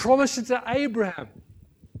 The promises to Abraham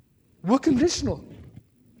were conditional.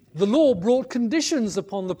 The law brought conditions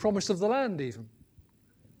upon the promise of the land even.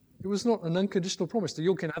 It was not an unconditional promise that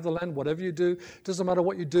you can have the land, whatever you do. Doesn't matter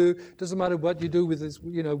what you do. Doesn't matter what you do with this,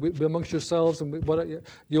 amongst yourselves, and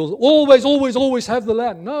you'll always have the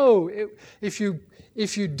land. No, if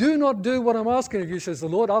you do not do what I'm asking of you, says the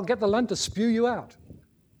Lord, I'll get the land to spew you out.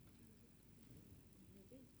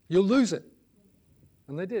 You'll lose it,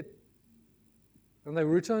 and they did, and they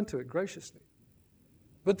returned to it graciously.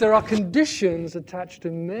 But there are conditions attached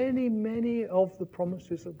to many, many of the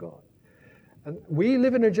promises of God. And we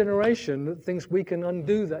live in a generation that thinks we can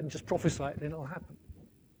undo that and just prophesy it and it'll happen.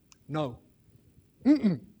 No.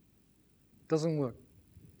 Doesn't work.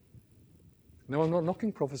 No, I'm not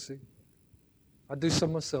knocking prophecy. I do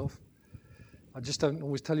some myself. I just don't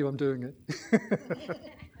always tell you I'm doing it.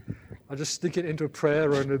 I just stick it into a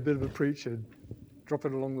prayer or in a bit of a preach and drop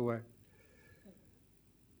it along the way.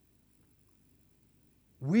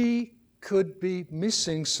 We could be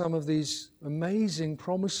missing some of these amazing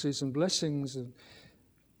promises and blessings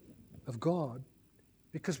of God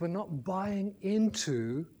because we're not buying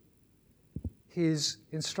into His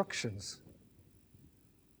instructions,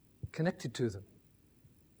 connected to them,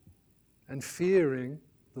 and fearing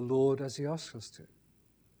the Lord as He asks us to.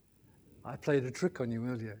 I played a trick on you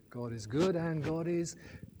earlier. God is good and God is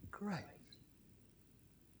great.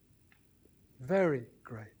 Very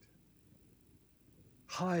great.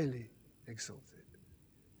 Highly exalted.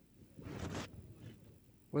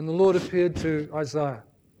 When the Lord appeared to Isaiah,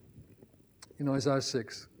 in Isaiah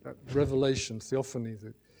 6, that revelation, theophany,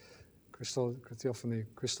 Christophany,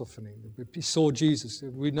 he saw Jesus.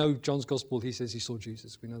 We know John's Gospel, he says he saw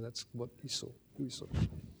Jesus. We know that's what he saw, who he saw.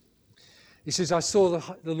 He says, I saw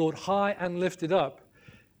the Lord high and lifted up,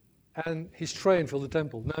 and his train filled the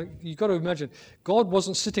temple. Now, you've got to imagine, God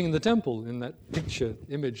wasn't sitting in the temple in that picture,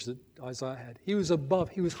 image that Isaiah had. He was above,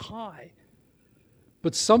 he was high.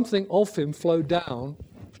 But something of him flowed down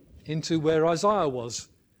into where Isaiah was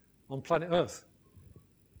on planet Earth.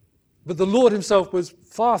 But the Lord himself was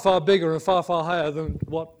far, far bigger and far, far higher than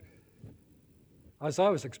what Isaiah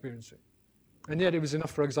was experiencing. And yet it was enough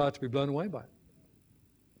for Isaiah to be blown away by it.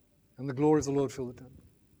 And the glory of the Lord filled the temple.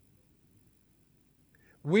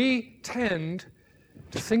 We tend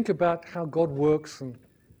to think about how God works and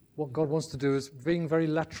what God wants to do as being very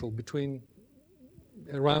lateral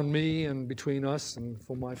around me and between us and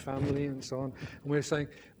for my family and so on. And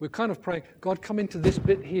we're kind of praying, God, come into this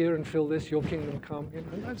bit here and fill this, your kingdom come.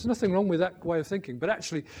 And there's nothing wrong with that way of thinking. But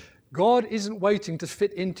actually, God isn't waiting to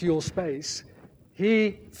fit into your space.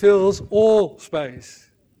 He fills all space.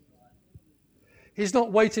 He's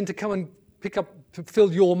not waiting to come and to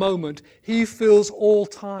fill your moment. He fills all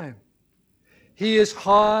time. He is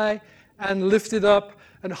high and lifted up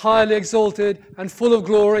and highly exalted and full of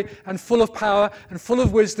glory and full of power and full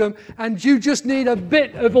of wisdom, and you just need a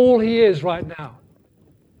bit of all He is right now.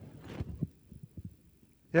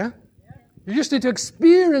 Yeah? You just need to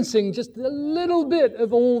experiencing just a little bit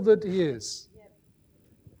of all that He is.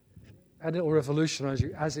 And it will revolutionize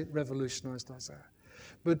you as it revolutionized Isaiah.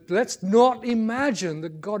 But let's not imagine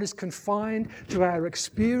that God is confined to our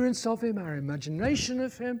experience of Him, our imagination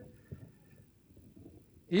of Him.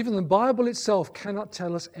 Even the Bible itself cannot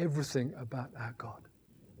tell us everything about our God.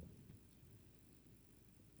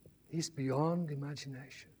 He's beyond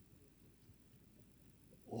imagination.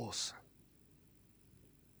 Awesome.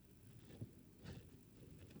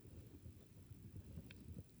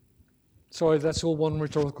 Sorry, that's all one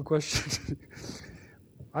rhetorical question.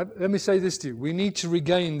 Let me say this to you. We need to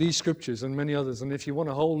regain these scriptures and many others. And if you want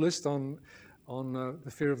a whole list on the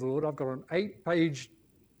fear of the Lord, I've got an 8-page,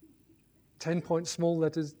 10-point small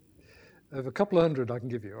letters of a couple of hundred I can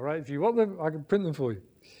give you. All right? If you want them, I can print them for you.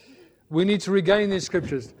 We need to regain these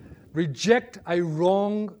scriptures. Reject a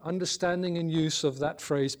wrong understanding and use of that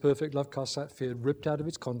phrase, perfect love casts out fear, ripped out of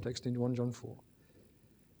its context in 1 John 4.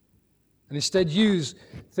 And instead use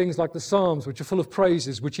things like the Psalms, which are full of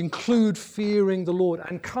praises, which include fearing the Lord,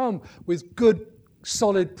 and come with good,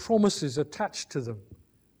 solid promises attached to them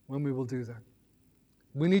when we will do that.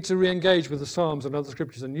 We need to re-engage with the Psalms and other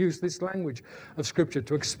scriptures and use this language of Scripture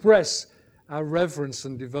to express our reverence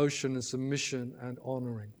and devotion and submission and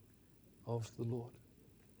honoring of the Lord.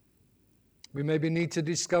 We maybe need to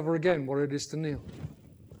discover again what it is to kneel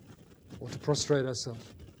or to prostrate ourselves.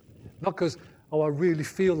 Not because, I really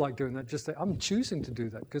feel like doing that. Just that I'm choosing to do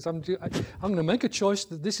that because I'm going to make a choice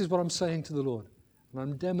that this is what I'm saying to the Lord. And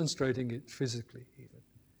I'm demonstrating it physically even.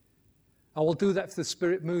 I will do that if the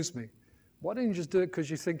Spirit moves me. Why don't you just do it because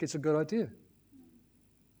you think it's a good idea?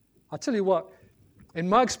 I'll tell you what, in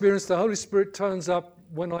my experience, the Holy Spirit turns up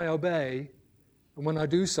when I obey and when I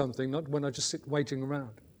do something, not when I just sit waiting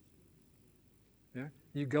around. Yeah?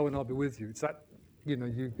 You go and I'll be with you. It's that,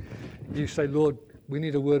 you say, Lord, we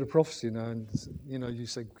need a word of prophecy now, and you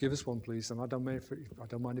say, give us one, please. And I don't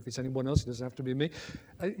mind if it's anyone else. It doesn't have to be me.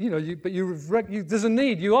 There's a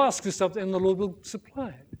need. You ask for something, and the Lord will supply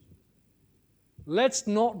it. Let's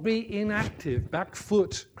not be inactive, back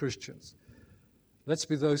foot Christians. Let's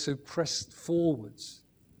be those who press forwards,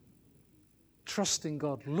 trusting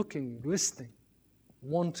God, looking, listening,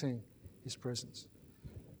 wanting His presence.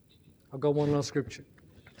 I've got one last scripture.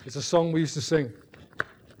 It's a song we used to sing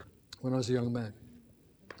when I was a young man.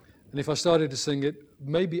 And if I started to sing it,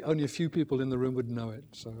 maybe only a few people in the room would know it,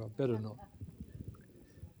 so I better not.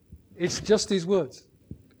 It's just these words.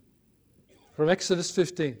 From Exodus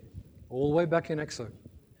 15, all the way back in Exodus.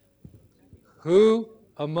 Who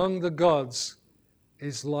among the gods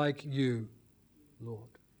is like you, Lord?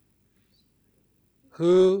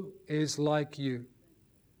 Who is like you?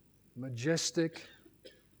 Majestic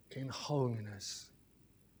in holiness,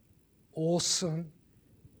 awesome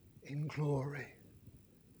in glory,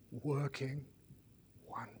 working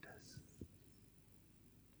wonders.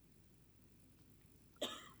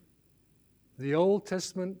 The Old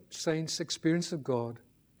Testament saints' experience of God,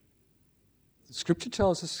 the Scripture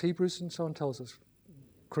tells us, Hebrews and so on tells us,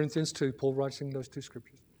 Corinthians 2, Paul writes in those two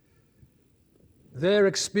scriptures. Their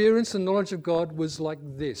experience and knowledge of God was like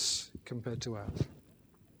this compared to ours.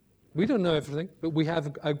 We don't know everything, but we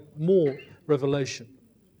have more revelation.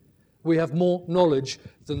 We have more knowledge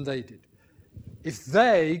than they did. If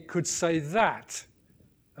they could say that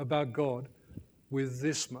about God with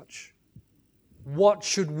this much, what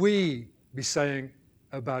should we be saying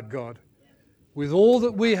about God with all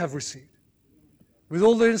that we have received, with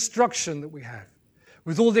all the instruction that we have,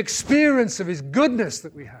 with all the experience of His goodness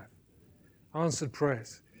that we have? Answered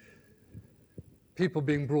prayers, people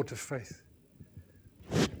being brought to faith,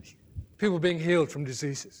 people being healed from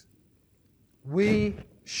diseases. We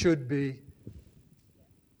should be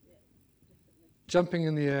jumping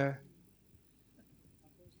in the air,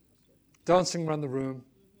 dancing around the room,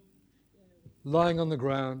 lying on the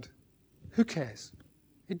ground. Who cares?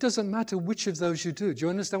 It doesn't matter which of those you do. Do you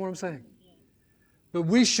understand what I'm saying? But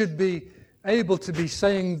we should be able to be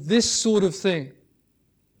saying this sort of thing,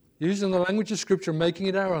 using the language of Scripture, making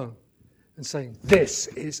it our own, and saying, this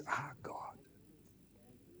is our God.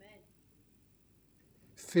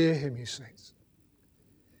 Fear Him, you saints.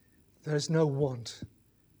 There's no want,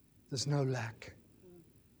 there's no lack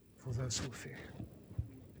for those who fear Him.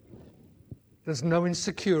 There's no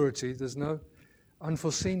insecurity, there's no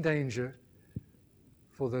unforeseen danger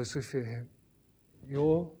for those who fear Him.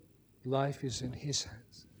 Your life is in His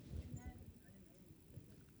hands.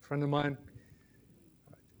 A friend of mine,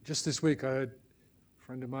 just this week I heard a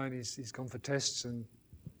friend of mine, he's gone for tests and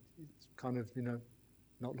it's kind of,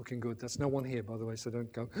 not looking good. That's no one here, by the way, so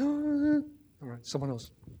don't go, all right, someone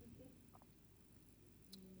else.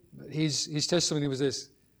 But his testimony was this: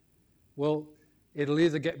 well, it'll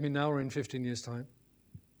either get me now or in 15 years' time.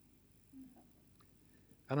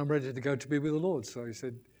 And I'm ready to go to be with the Lord. So he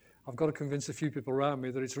said, I've got to convince a few people around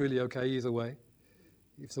me that it's really okay either way.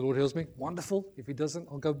 If the Lord heals me, wonderful. If He doesn't,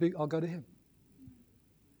 I'll go to Him.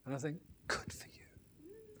 And I think, good for you.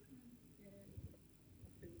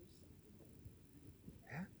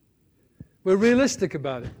 Yeah? We're realistic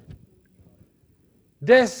about it.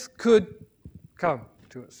 Death could come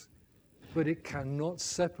to us, but it cannot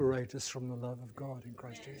separate us from the love of God in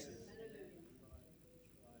Christ Jesus.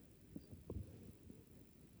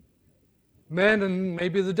 Man and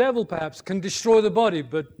maybe the devil perhaps can destroy the body,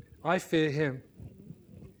 but I fear Him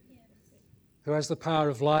who has the power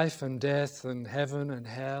of life and death and heaven and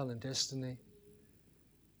hell and destiny.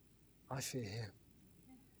 I fear Him.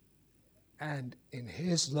 And in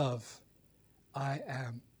His love, I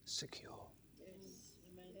am secure.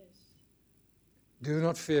 Do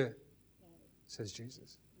not fear, says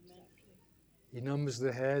Jesus. He numbers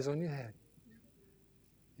the hairs on your head.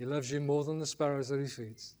 He loves you more than the sparrows that He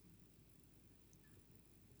feeds.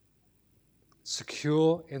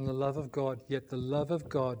 Secure in the love of God, yet the love of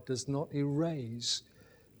God does not erase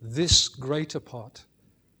this greater part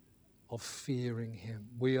of fearing Him.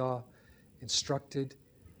 We are instructed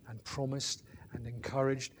and promised and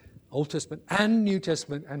encouraged, Old Testament and New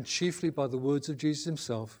Testament, and chiefly by the words of Jesus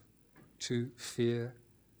Himself, to fear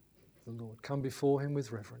the Lord. Come before Him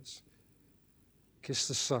with reverence. Kiss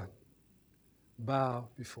the Son. Bow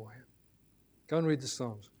before Him. Go and read the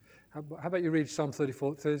Psalms. How about you read Psalm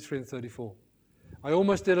 33 and 34? I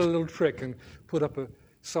almost did a little trick and put up a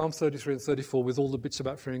Psalm 33 and 34 with all the bits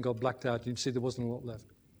about fearing God blacked out, and you can see there wasn't a lot left.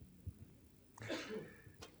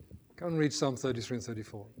 Go and read Psalm 33 and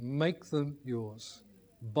 34. Make them yours.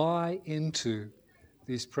 Buy into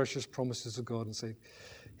these precious promises of God and say,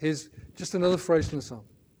 here's just another phrase from the Psalm,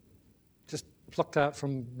 just plucked out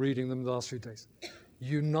from reading them the last few days.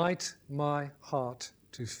 Unite my heart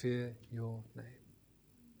to fear your name.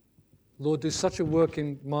 Lord, do such a work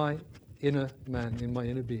in my inner man, in my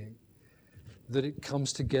inner being, that it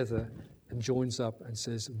comes together and joins up and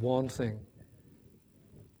says one thing: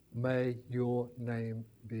 may your name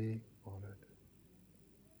be honored.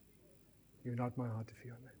 Unite my heart to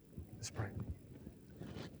fear your name. Let's pray.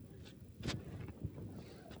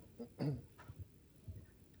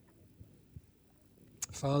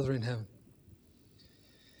 Father in heaven,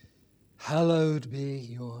 hallowed be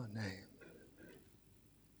your name.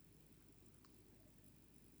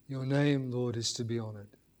 Your name, Lord, is to be honored,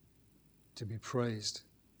 to be praised,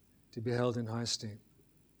 to be held in high esteem.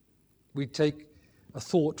 We take a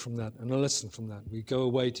thought from that and a lesson from that. We go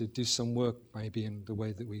away to do some work maybe in the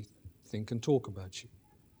way that we think and talk about you.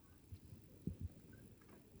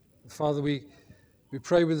 Father, we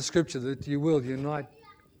pray with the scripture that you will unite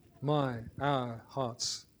our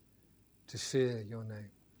hearts to fear your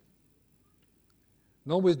name.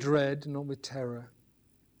 Not with dread, not with terror.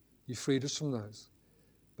 You freed us from those.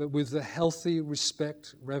 But with the healthy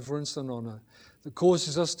respect, reverence, and honor that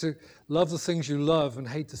causes us to love the things you love and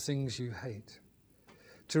hate the things you hate.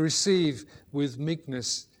 To receive with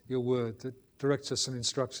meekness your word that directs us and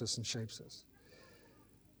instructs us and shapes us.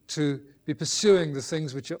 To be pursuing the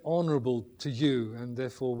things which are honorable to you and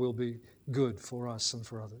therefore will be good for us and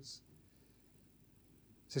for others.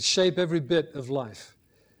 To shape every bit of life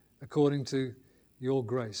according to your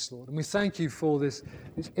grace, Lord. And we thank you for this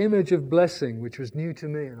image of blessing which was new to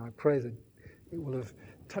me, and I pray that it will have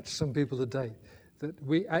touched some people today. That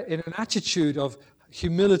we, in an attitude of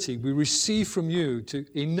humility, we receive from you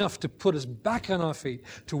enough to put us back on our feet,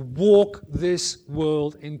 to walk this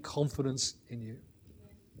world in confidence in you.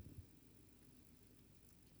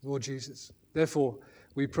 Lord Jesus, therefore,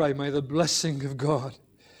 we pray, may the blessing of God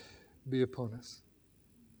be upon us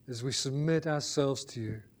as we submit ourselves to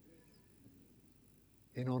you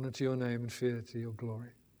in honor to your name and fear to your glory.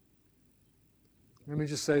 Let me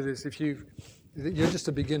just say this. If you're just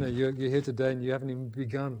a beginner, you're here today and you haven't even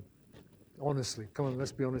begun, honestly, come on,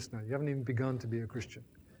 let's be honest now. You haven't even begun to be a Christian.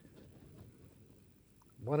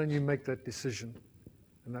 Why don't you make that decision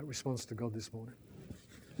and that response to God this morning?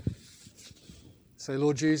 Say,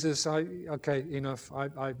 Lord Jesus, okay, enough.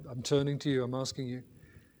 I'm turning to you. I'm asking you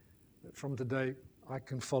that from today I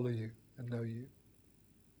can follow you and know you.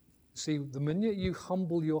 See, the minute you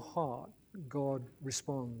humble your heart, God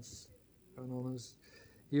responds and honors.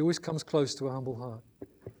 He always comes close to a humble heart.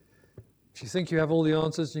 If you think you have all the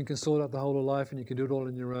answers and you can sort out the whole of life and you can do it all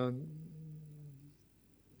on your own,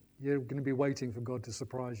 you're going to be waiting for God to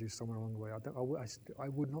surprise you somewhere along the way. I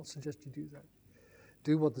would not suggest you do that.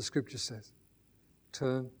 Do what the Scripture says.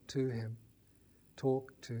 Turn to Him.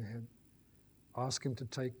 Talk to Him. Ask Him to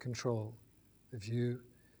take control of you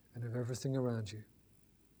and of everything around you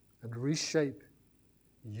and reshape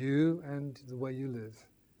you and the way you live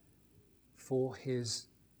for His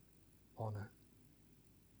honor.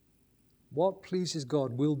 What pleases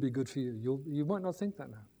God will be good for you. You might not think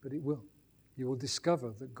that now, but it will. You will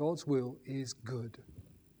discover that God's will is good.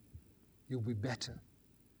 You'll be better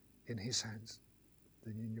in His hands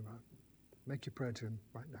than in your own. Make your prayer to Him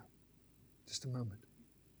right now. Just a moment.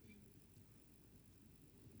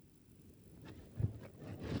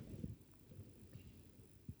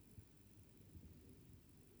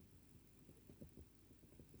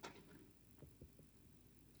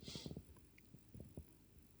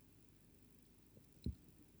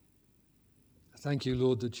 Thank you,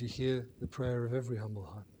 Lord, that you hear the prayer of every humble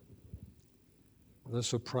heart. Those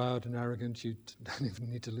who are proud and arrogant, you don't even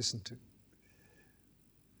need to listen to.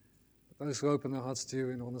 But those who open their hearts to you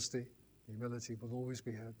in honesty, humility, will always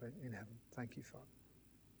be heard in heaven. Thank you,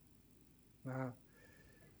 Father. Now,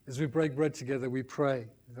 as we break bread together, we pray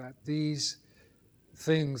that these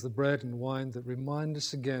things, the bread and wine, that remind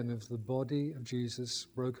us again of the body of Jesus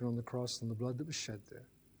broken on the cross and the blood that was shed there,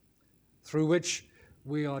 through which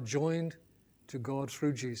we are joined to God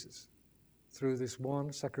through Jesus, through this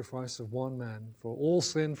one sacrifice of one man for all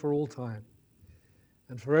sin, for all time,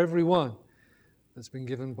 and for every one that's been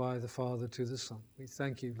given by the Father to the Son. We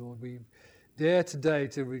thank you, Lord. We dare today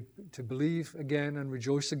to believe again and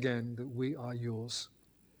rejoice again that we are yours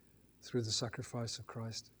through the sacrifice of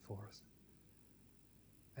Christ for us.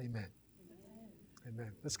 Amen.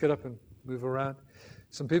 Amen. Let's get up and move around.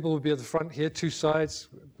 Some people will be at the front here, two sides,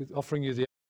 offering you the